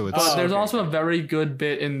cafeteria. So it's But Oh, there's okay. also a very good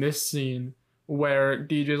bit in this scene where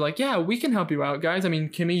DJ's like, yeah, we can help you out, guys. I mean,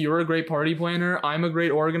 Kimmy, you're a great party planner. I'm a great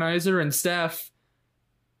organizer. And Steph...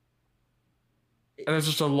 And there's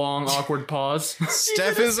just a long, awkward pause.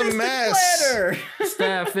 Steph She's is a an assistant mess. planner.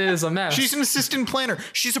 Steph is a mess. She's an assistant planner.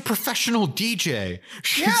 She's a professional DJ.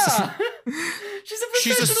 She's, Yeah. She's a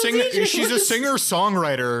She's a professional singer. DJ. She's a singer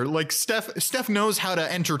songwriter. Like Steph knows how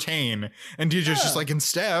to entertain, and DJ's just like, and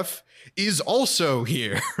Steph is also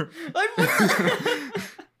here.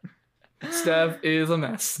 Steph is a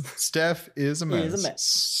mess. Steph is a mess. Is a mess.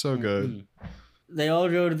 So good. They all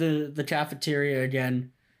go to the cafeteria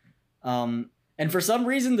again. And for some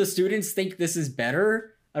reason, the students think this is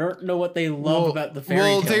better. I don't know what they love about the fairy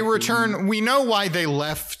Well, tale they theme. return. We know why they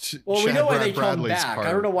left. Well, we Chad know why Brad they come Bradley's back. part.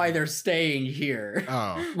 I don't know why they're staying here.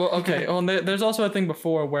 Oh, Well, okay. Well, there's also a thing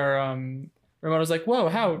before where Ramona's like, whoa,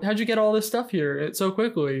 how'd you get all this stuff here so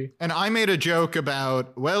quickly? and I made a joke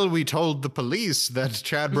about. Well, we told the police that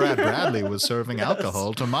Chad Brad Bradley was serving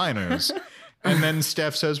alcohol to minors. And then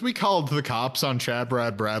Steph says, we called the cops on Chad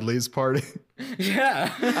Brad Bradley's party.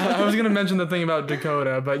 Yeah. I was going to mention the thing about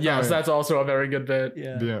Dakota, but yes, Oh, yeah. that's also a very good bit.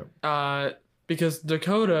 Yeah. Yeah. Because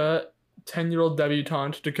Dakota, 10-year-old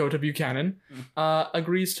debutante Dakota Buchanan,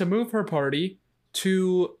 agrees to move her party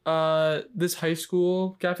to this high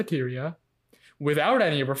school cafeteria without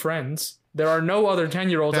any of her friends. There are no other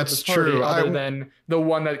 10-year-olds at That's this party true. other than the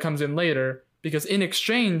one that comes in later, because in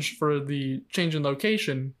exchange for the change in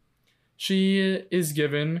location, she is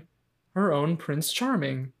given her own Prince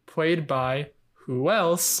Charming, played by who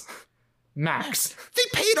else? Max. They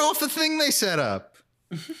paid off the thing they set up.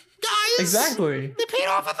 Guys! Exactly. They paid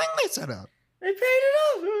off the thing they set up. They paid it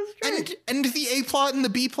off. It was great. And the A plot and the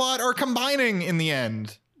B plot are combining in the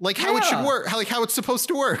end. Like how it should Yeah. work. How it's supposed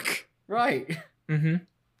to work. Right. Mm-hmm.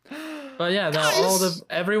 But yeah, now Guys,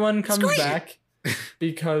 everyone comes great. back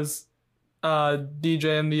because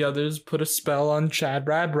DJ and the others put a spell on Chad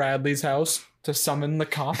Brad Bradley's house to summon the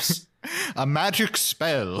cops. A magic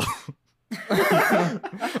spell.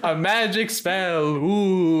 A magic spell.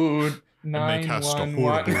 Ooh. And they cast a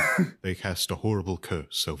 911. they cast a horrible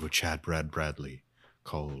curse over Chad Brad Bradley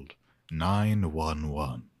called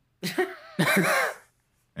 911.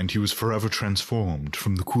 And he was forever transformed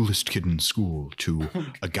from the coolest kid in school to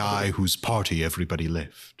a guy whose party everybody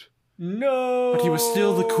left. No. But he was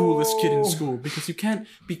still the coolest kid in school because you can't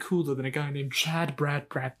be cooler than a guy named Chad Brad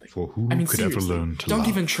Bradley. For who I mean, could ever seriously, learn to don't love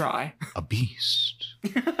even try. a beast?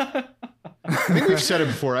 I think we've said it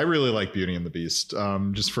before. I really like Beauty and the Beast.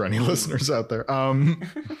 Just for any listeners out there.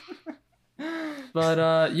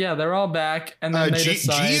 But yeah, they're all back, and then they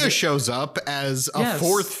decide. Gia shows up as a Yes.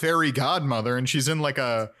 fourth fairy godmother, and she's in like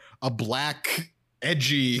a black,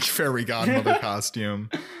 edgy fairy godmother costume.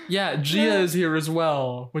 Yeah, Gia is here as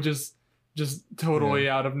well, which is just totally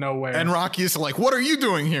out of nowhere. And Rocky's like, "What are you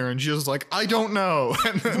doing here?" And Gia's like, "I don't know."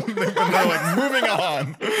 And then they're like, "Moving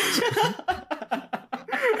on."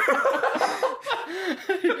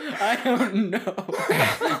 I don't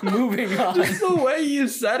know. Moving on. just the way you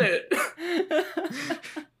said it.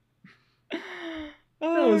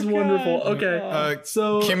 That was wonderful. Okay.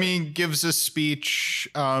 So Kimmy gives a speech.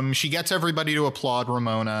 She gets everybody to applaud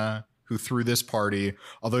Ramona, who threw this party.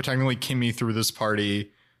 Although technically Kimmy threw this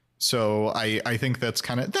party. So I think that's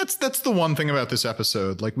kind of that's the one thing about this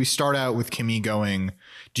episode. Like we start out with Kimmy going,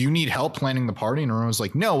 "Do you need help planning the party?" And Ramona's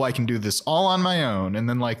like, "No, I can do this all on my own." And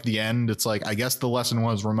then like the end, it's like I guess the lesson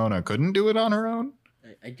was Ramona couldn't do it on her own.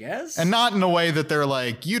 I guess. And not in a way that they're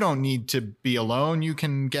like, you don't need to be alone. You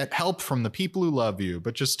can get help from the people who love you.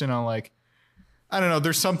 But just, like, I don't know.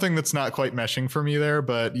 There's something that's not quite meshing for me there,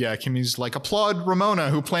 but yeah, Kimmy's like, applaud Ramona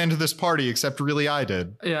who planned this party, except really I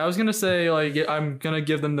did. Yeah, I was gonna say, like, I'm gonna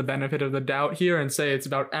give them the benefit of the doubt here and say it's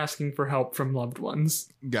about asking for help from loved ones.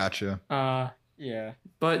 Gotcha. Yeah.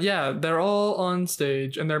 But yeah, they're all on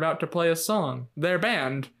stage and they're about to play a song. Their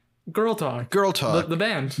band, Girl Talk. Girl Talk. The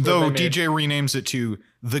band. Though DJ renames it to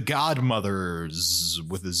The Godmothers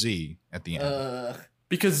with a Z at the end.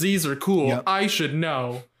 Because Z's are cool. Yep. I should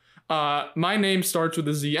know. My name starts with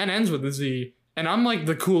a Z and ends with a Z. And I'm like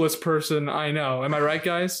the coolest person I know. Am I right,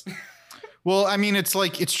 guys? Well, I mean, it's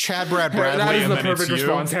like, it's Chad Brad Bradley that is and the then perfect it's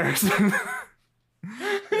response, you. Harrison.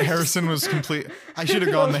 Harrison was complete. I should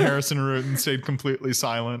have gone the Harrison route and stayed completely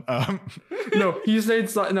silent. No, he stayed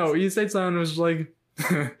silent and was like...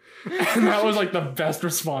 and that was like the best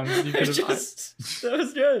response you could have. That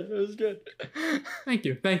was good. That was good. Thank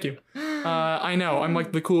you. I know I'm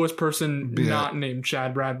like the coolest person not named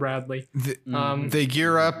Chad Brad Bradley. They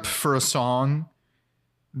gear up for a song.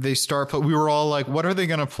 They start. We were all like, "What are they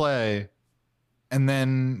gonna play?" And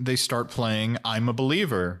then they start playing "I'm a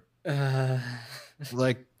Believer."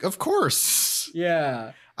 Like, of course.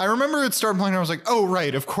 Yeah. I remember it started playing. And I was like, "Oh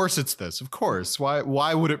right, of course it's this. Of course.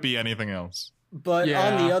 Why would it be anything else?" But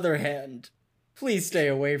Yeah. on the other hand, please stay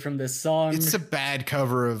away from this song. It's a bad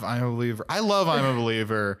cover of "I'm a Believer." I love "I'm a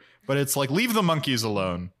Believer," but it's like, leave the monkeys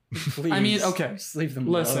alone. Please, I mean, okay. just leave them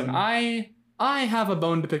Listen, alone. I have a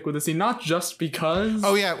bone to pick with this scene, not just because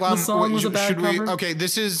Oh yeah, well, the song was a bad cover. Okay,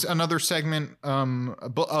 this is another segment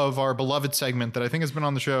of our beloved segment that I think has been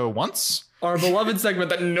on the show once. Our beloved segment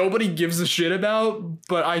that nobody gives a shit about,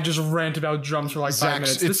 but I just rant about drums for like 5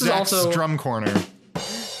 minutes. It's This is Zach's also drum corner.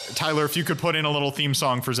 Tyler, if you could put in a little theme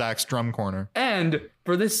song for Zach's drum corner. And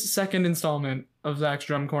for this second installment of Zach's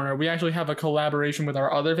Drum Corner, we actually have a collaboration with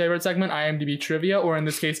our other favorite segment, IMDb Trivia, or in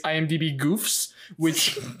this case, IMDb Goofs,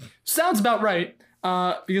 which sounds about right.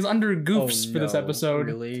 Because under Goofs for this episode,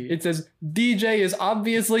 really? it says, DJ is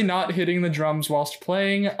obviously not hitting the drums whilst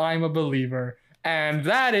playing I'm a Believer. And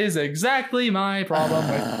that is exactly my problem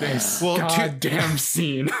with this goddamn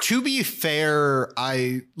scene. To be fair,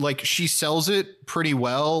 she sells it pretty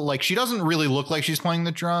well. Like, she doesn't really look like she's playing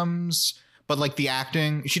the drums, but like the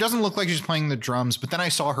acting, she doesn't look like she's playing the drums. But then I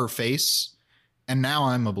saw her face, and now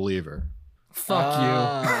I'm a believer. Fuck you.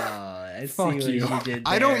 I Fuck see you. what you did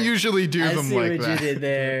there. I don't usually do them see like what that. you did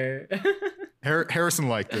there. Harrison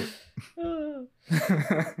liked it.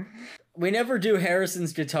 We never do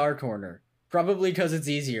Harrison's guitar corner. Probably because it's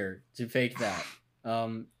easier to fake that.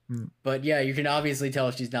 But yeah, you can obviously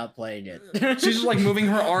tell she's not playing it. She's just like moving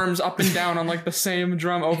her arms up and down on like the same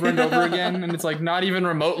drum over and over again, and it's like not even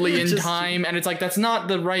remotely in time, and it's like that's not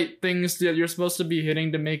the right things that you're supposed to be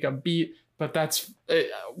hitting to make a beat, but that's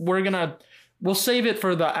we'll save it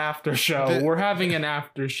for the after show. We're having an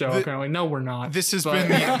after show apparently. No, we're not. This has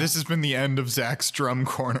been the end of Zach's drum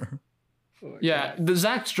corner. Yeah, the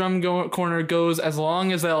Zach's drum corner goes as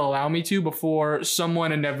long as they'll allow me to before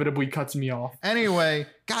someone inevitably cuts me off. Anyway,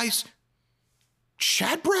 guys,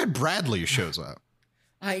 Chad Brad Bradley shows up.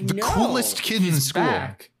 I The know. coolest kid in school.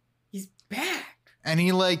 Back. He's back. And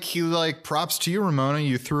he props to you, Ramona.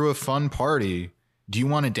 You threw a fun party. Do you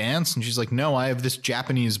want to dance? And she's like, no, I have this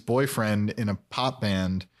Japanese boyfriend in a pop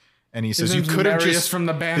band. And he says, you could have just from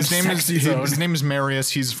the band his name is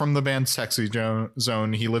Marius. He's from the band Sexy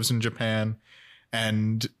Zone. He lives in Japan.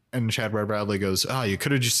 And Chad Brad Bradley goes, you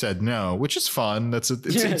could have just said no, which is fun. It's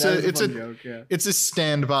a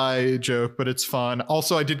standby joke, but it's fun.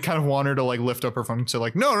 Also, I did kind of want her to like lift up her phone and say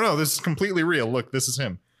like, no, this is completely real. Look, this is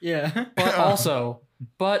him. Yeah. But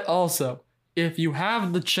also, if you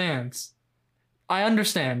have the chance, I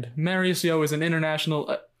understand Marius Yo is an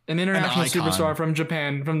international superstar from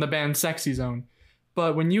Japan, from the band Sexy Zone.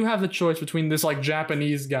 But when you have the choice between this like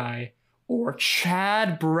Japanese guy or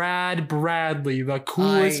Chad Brad Bradley, the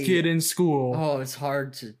coolest kid in school. Oh, it's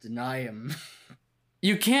hard to deny him.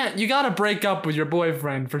 You gotta break up with your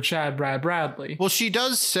boyfriend for Chad Brad Bradley. Well, she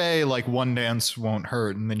does say like one dance won't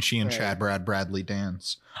hurt, and then she and Chad Brad Bradley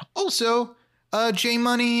dance. Also, J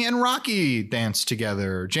Money and Rocky dance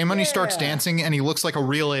together. J Money starts dancing and he looks like a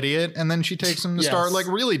real idiot, and then she takes him to start like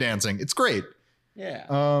really dancing. It's great. Yeah.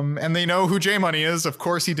 And they know who J Money is. Of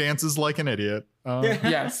course, he dances like an idiot.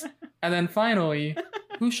 Yes. And then finally,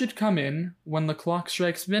 who should come in when the clock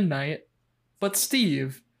strikes midnight but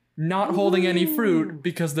Steve, not holding any fruit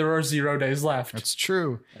because there are 0 days left. That's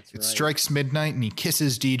true. That's It right. strikes midnight and he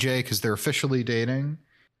kisses DJ because they're officially dating.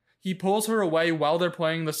 he pulls her away while they're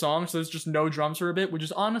playing the song, so there's just no drums for a bit, which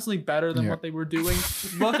is honestly better than what they were doing.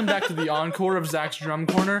 Welcome back to the encore of Zach's Drum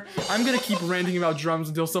Corner. I'm gonna keep ranting about drums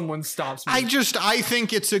until someone stops me. I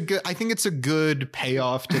think it's a good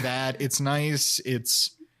payoff to that. It's nice.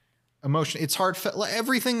 It's emotion. It's heartfelt.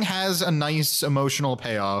 Everything has a nice emotional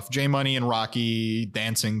payoff. J Money and Rocky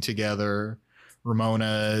dancing together.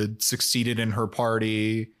 Ramona succeeded in her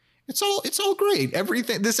party. It's all great.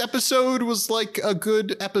 Everything. This episode was like a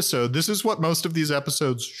good episode. This is what most of these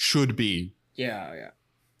episodes should be. Yeah.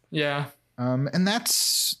 And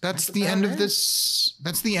that's the end of this.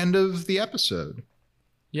 That's the end of the episode.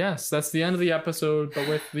 Yes, that's the end of the episode. But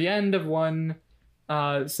with the end of one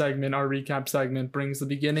segment, our recap segment brings the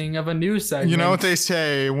beginning of a new segment. You know what they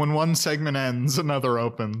say: when one segment ends, another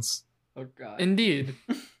opens. Oh God. Indeed.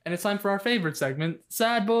 And it's time for our favorite segment,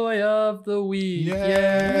 Sad Boy of the Week.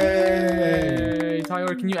 Yay!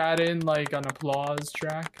 Tyler, can you add in like an applause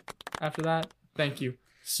track after that? Thank you.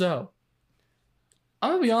 So,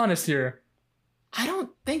 I'm gonna be honest here. I don't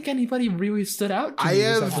think anybody really stood out to me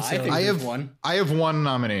this episode. I have one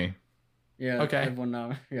nominee. Yeah. Okay. I have one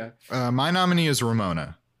nominee. Yeah. My nominee is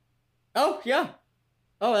Ramona. Oh yeah.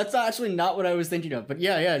 Oh, that's actually not what I was thinking of, but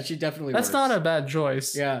yeah, she definitely. That's works. not a bad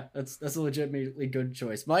choice. Yeah, that's a legitimately good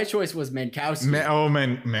choice. My choice was Mankowski.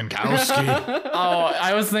 Mankowski. Oh,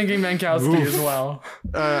 I was thinking Mankowski as well.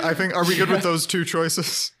 I think. Are we good with those two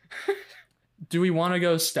choices? Do we want to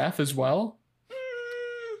go Steph as well?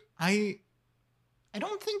 I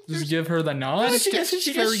don't think. Just give her the nod. She gets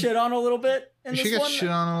shit on a little bit. She gets shit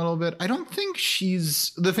on a little bit. I don't think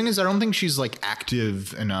she's. The thing is, I don't think she's like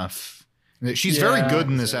active enough. She's very good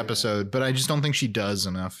in this episode, but I just don't think she does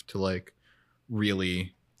enough to like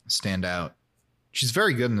really stand out. She's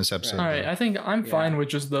very good in this episode. All right, I think I'm fine with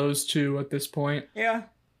just those two at this point. Yeah.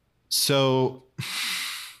 So,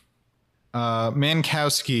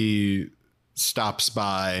 Mankowski stops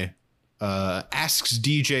by, asks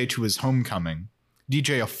DJ to his homecoming.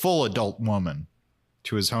 DJ, a full adult woman,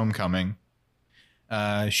 to his homecoming.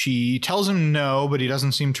 She tells him no, but he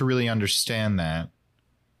doesn't seem to really understand that.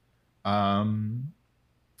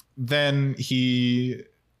 Then he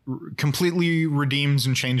completely redeems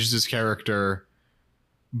and changes his character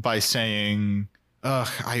by saying, "Ugh,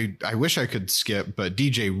 I wish I could skip, but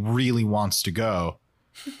DJ really wants to go."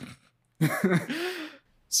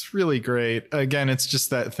 It's really great. Again, it's just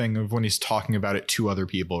that thing of when he's talking about it to other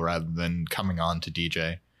people rather than coming on to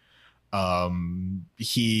DJ.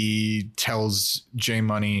 He tells J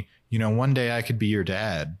Money, one day I could be your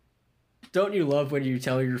dad. Don't you love when you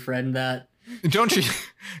tell your friend that? Don't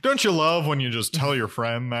you love when you just tell your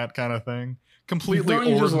friend that kind of thing? Completely ordinary.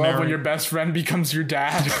 Don't you just love when your best friend becomes your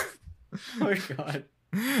dad? Oh my God.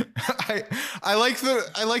 I like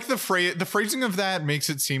the phrase. The phrasing of that makes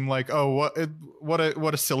it seem like, oh, what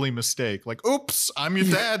a silly mistake. Like, oops, I'm your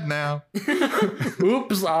dad now.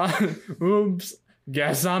 Oops.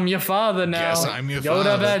 Guess I'm your father now. Guess I'm your Go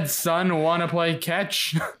father. to bed, son. Wanna play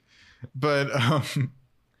catch? But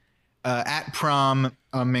at prom,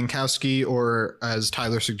 Mankowski, or as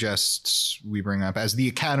Tyler suggests, we bring up as the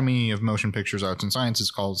Academy of Motion Pictures Arts and Sciences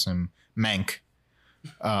calls him, Mank.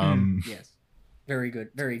 Yes, very good,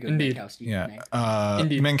 Indeed. Mankowski. Yeah,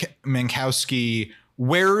 Indeed. Mankowski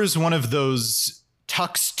wears one of those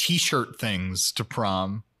tux T-shirt things to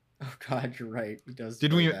prom. Oh God, you're right. He does.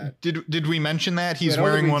 Did we mention that he's I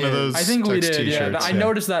wearing think we one of did. those? I think we tux did. Yeah, T-shirts, I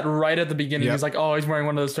noticed that right at the beginning. Yep. He's like, "Oh, he's wearing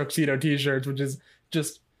one of those tuxedo T-shirts," which is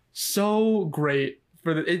just so great.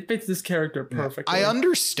 It fits this character perfectly. I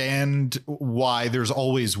understand why there's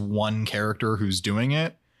always one character who's doing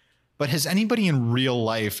it, but has anybody in real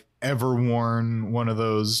life ever worn one of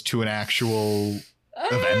those to an actual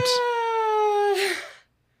event? I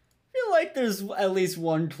feel like there's at least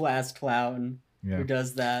one class clown who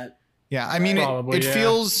does that. Yeah, I mean, Probably, it yeah.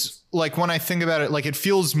 feels like when I think about it, like it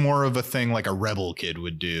feels more of a thing like a rebel kid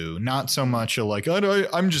would do, not so much a like,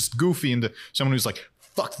 I'm just goofy into someone who's like,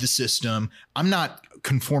 fuck the system. I'm not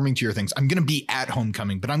conforming to your things. I'm going to be at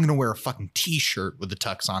homecoming, but I'm going to wear a fucking T-shirt with the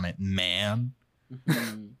tux on it, man.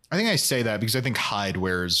 I think I say that because I think Hyde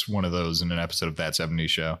wears one of those in an episode of That 70s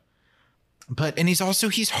Show. And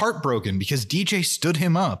he's heartbroken because DJ stood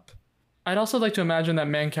him up. I'd also like to imagine that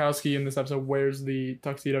Mankowski in this episode wears the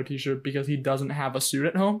tuxedo T-shirt because he doesn't have a suit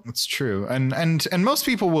at home. That's true. And most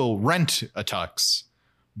people will rent a tux,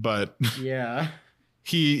 but Yeah.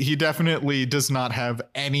 he definitely does not have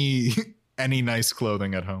any nice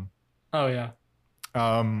clothing at home. Oh yeah.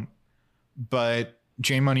 But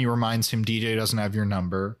J Money reminds him DJ doesn't have your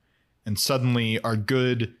number, and suddenly our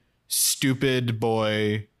good stupid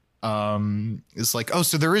boy is like, oh,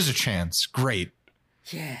 so there is a chance. Great.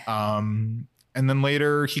 Yeah. And then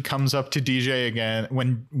later he comes up to DJ again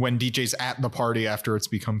when DJ's at the party after it's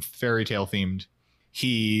become fairy tale themed.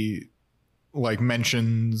 He like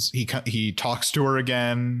mentions he talks to her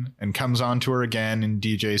again and comes on to her again, and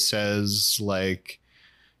DJ says like,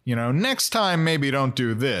 you know, next time maybe don't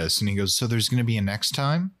do this. And he goes, so there's going to be a next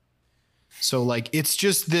time? So like it's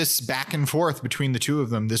just this back and forth between the two of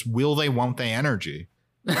them, this will they won't they energy.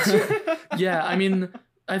 Yeah, I mean,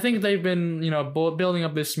 I think they've been, you know, building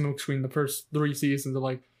up this smoke screen the first 3 seasons of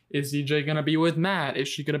like, is DJ gonna be with Matt? Is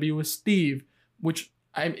she gonna be with Steve? Which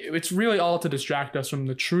it's really all to distract us from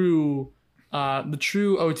the true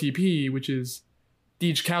OTP, which is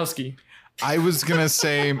Deejkowski. I was gonna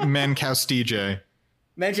say Mankowski DJ.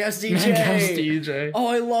 Manchester DJ. Manchester DJ. Oh,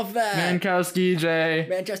 I love that. Mankowski DJ.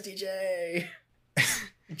 Manchester DJ.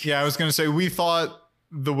 Yeah, I was gonna say we thought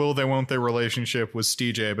the will they won't they relationship was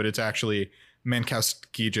DJ, but it's actually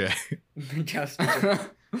Mankowski J. Manchester DJ.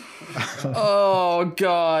 Oh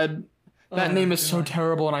God, that name is so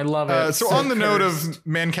terrible, and I love it. So on the note of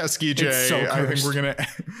Mankowski J, It's so I think cursed. we're gonna.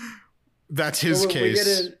 That's his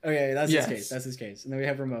case. Okay, that's Yes. his case. That's his case. And then we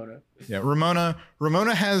have Ramona. Yeah,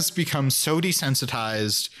 Ramona has become so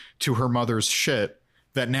desensitized to her mother's shit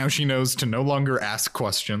that now she knows to no longer ask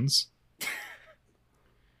questions.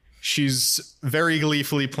 She's very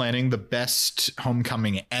gleefully planning the best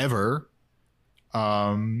homecoming ever.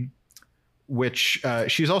 Which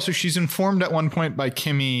she's informed at one point by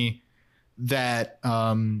Kimmy that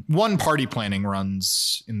one, party planning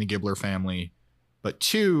runs in the Gibbler family, but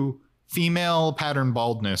two, female pattern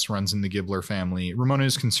baldness runs in the Gibbler family. Ramona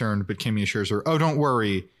is concerned, but Kimmy assures her, oh, don't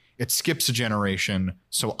worry. It skips a generation,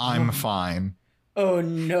 so I'm fine. Oh,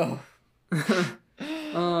 no.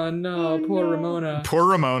 Oh no, poor Ramona. Poor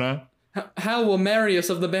Ramona. How will Marius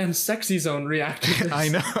of the band Sexy Zone react to this? I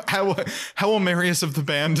know. How will Marius of the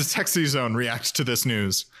band Sexy Zone react to this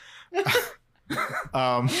news?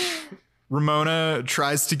 Ramona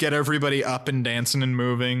tries to get everybody up and dancing and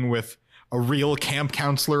moving with a real camp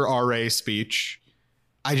counselor RA speech.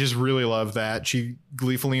 I just really love that. She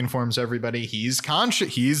gleefully informs everybody he's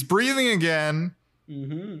conscious, he's breathing again.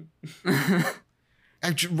 Mm-hmm.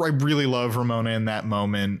 I really love Ramona in that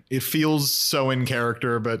moment. It feels so in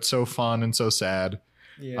character, but so fun and so sad.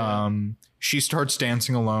 Yeah. She starts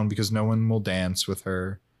dancing alone because no one will dance with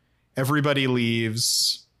her. Everybody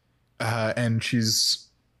leaves, and she's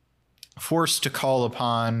forced to call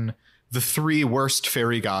upon the 3 worst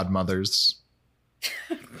fairy godmothers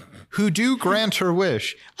who do grant her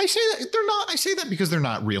wish. I say that they're not. I say that because they're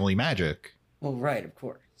not really magic. Well, right, of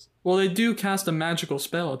course. Well, they do cast a magical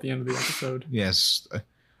spell at the end of the episode. Yes.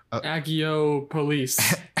 Accio Police.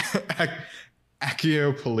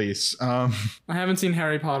 Accio Police. I haven't seen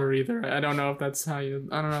Harry Potter either. I don't know if that's how you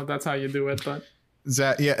do it, but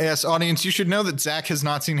Zach, yes, audience, you should know that Zach has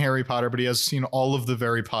not seen Harry Potter, but he has seen all of the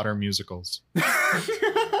Harry Potter musicals.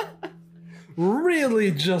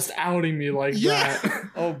 really just outing me like that.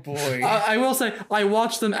 Oh, boy. I will say I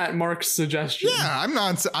watched them at Mark's suggestion. Yeah, I'm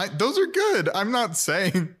not. Those are good. I'm not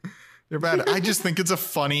saying they're bad. I just think it's a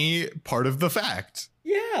funny part of the fact.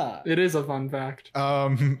 Yeah. It is a fun fact.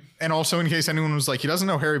 And also, in case anyone was like, he doesn't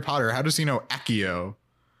know Harry Potter, how does he know Accio?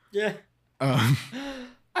 Yeah.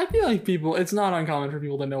 I feel like it's not uncommon for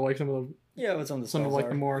people to know like some of What's on the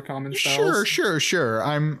the more common spells. Sure.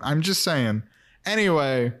 I'm just saying.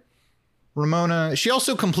 Anyway, Ramona, she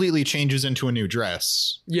also completely changes into a new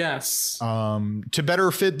dress. Yes. To better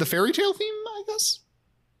fit the fairy tale theme,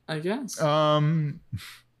 I guess.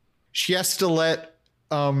 She has to let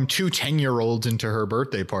 2 10-year-olds into her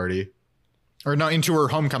birthday party. Or no, into her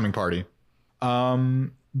homecoming party.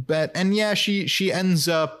 She ends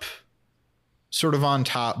up sort of on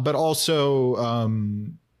top, but also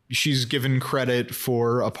she's given credit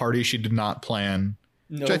for a party she did not plan,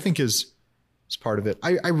 which I think is part of it.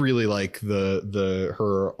 I really like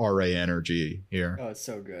her RA energy here. Oh, it's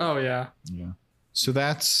so good. Oh yeah. Yeah. So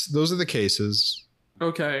those are the cases.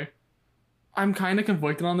 Okay. I'm kind of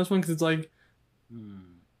conflicted on this one because it's like,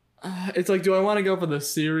 do I want to go for the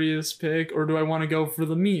serious pick or do I want to go for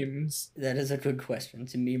the memes? That is a good question.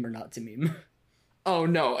 To meme or not to meme? Oh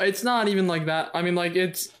no, it's not even like that. I mean, like,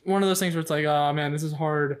 it's one of those things where it's like, oh man, this is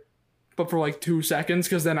hard, but for like 2 seconds,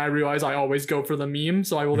 because then I realize I always go for the meme,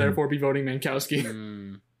 so I will therefore be voting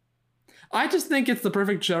Mankowski. I just think it's the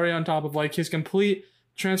perfect cherry on top of like his complete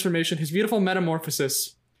transformation, his beautiful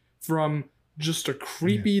metamorphosis from just a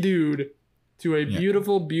creepy dude to a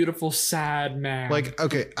beautiful, beautiful, sad man. Like,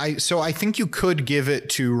 okay, I think you could give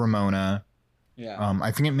it to Ramona. Yeah.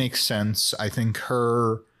 I think it makes sense. I think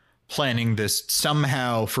her planning this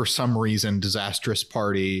somehow, for some reason, disastrous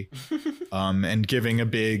party, and giving a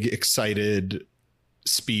big, excited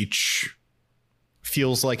speech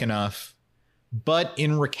feels like enough. But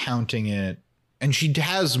in recounting it, and she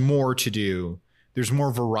has more to do, there's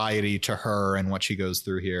more variety to her and what she goes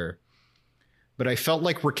through here. But I felt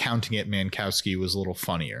like recounting it, Mankowski was a little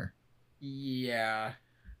funnier. Yeah.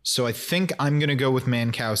 So I think I'm going to go with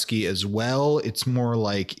Mankowski as well. It's more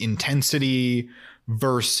like intensity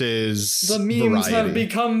versus The memes variety. have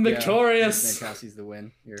become victorious. Mankowski's the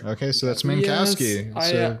win. Here. Okay, so that's Mankowski. Yes,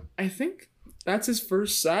 So I think that's his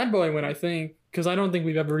first sad boy win, I think. Because I don't think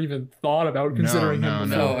we've ever even thought about considering him.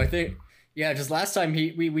 No, before. I think just last time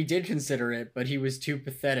we did consider it, but he was too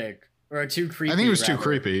pathetic or too creepy. I think it was too rather.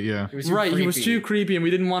 creepy. Yeah. He was too Right, he was creepy. too creepy, and we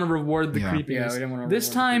didn't want to reward the Yeah. creepiness. Yeah, we didn't want to This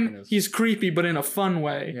reward the time, creepiness. he's creepy, but in a fun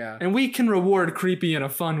way. Yeah. And we can reward creepy in a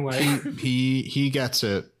fun way. He gets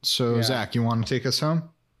it. So Yeah. Zach, you want to take us home?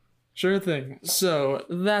 Sure thing. So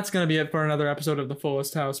that's going to be it for another episode of the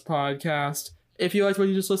Fullest House podcast. If you liked what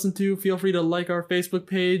you just listened to, feel free to like our Facebook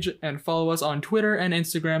page and follow us on Twitter and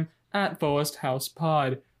Instagram at Fullest House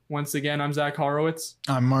Pod. Once again, I'm Zach Horowitz.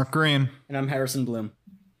 I'm Mark Green. And I'm Harrison Bloom.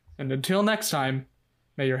 And until next time,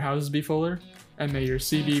 may your houses be fuller and may your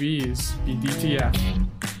CBBs be DTF.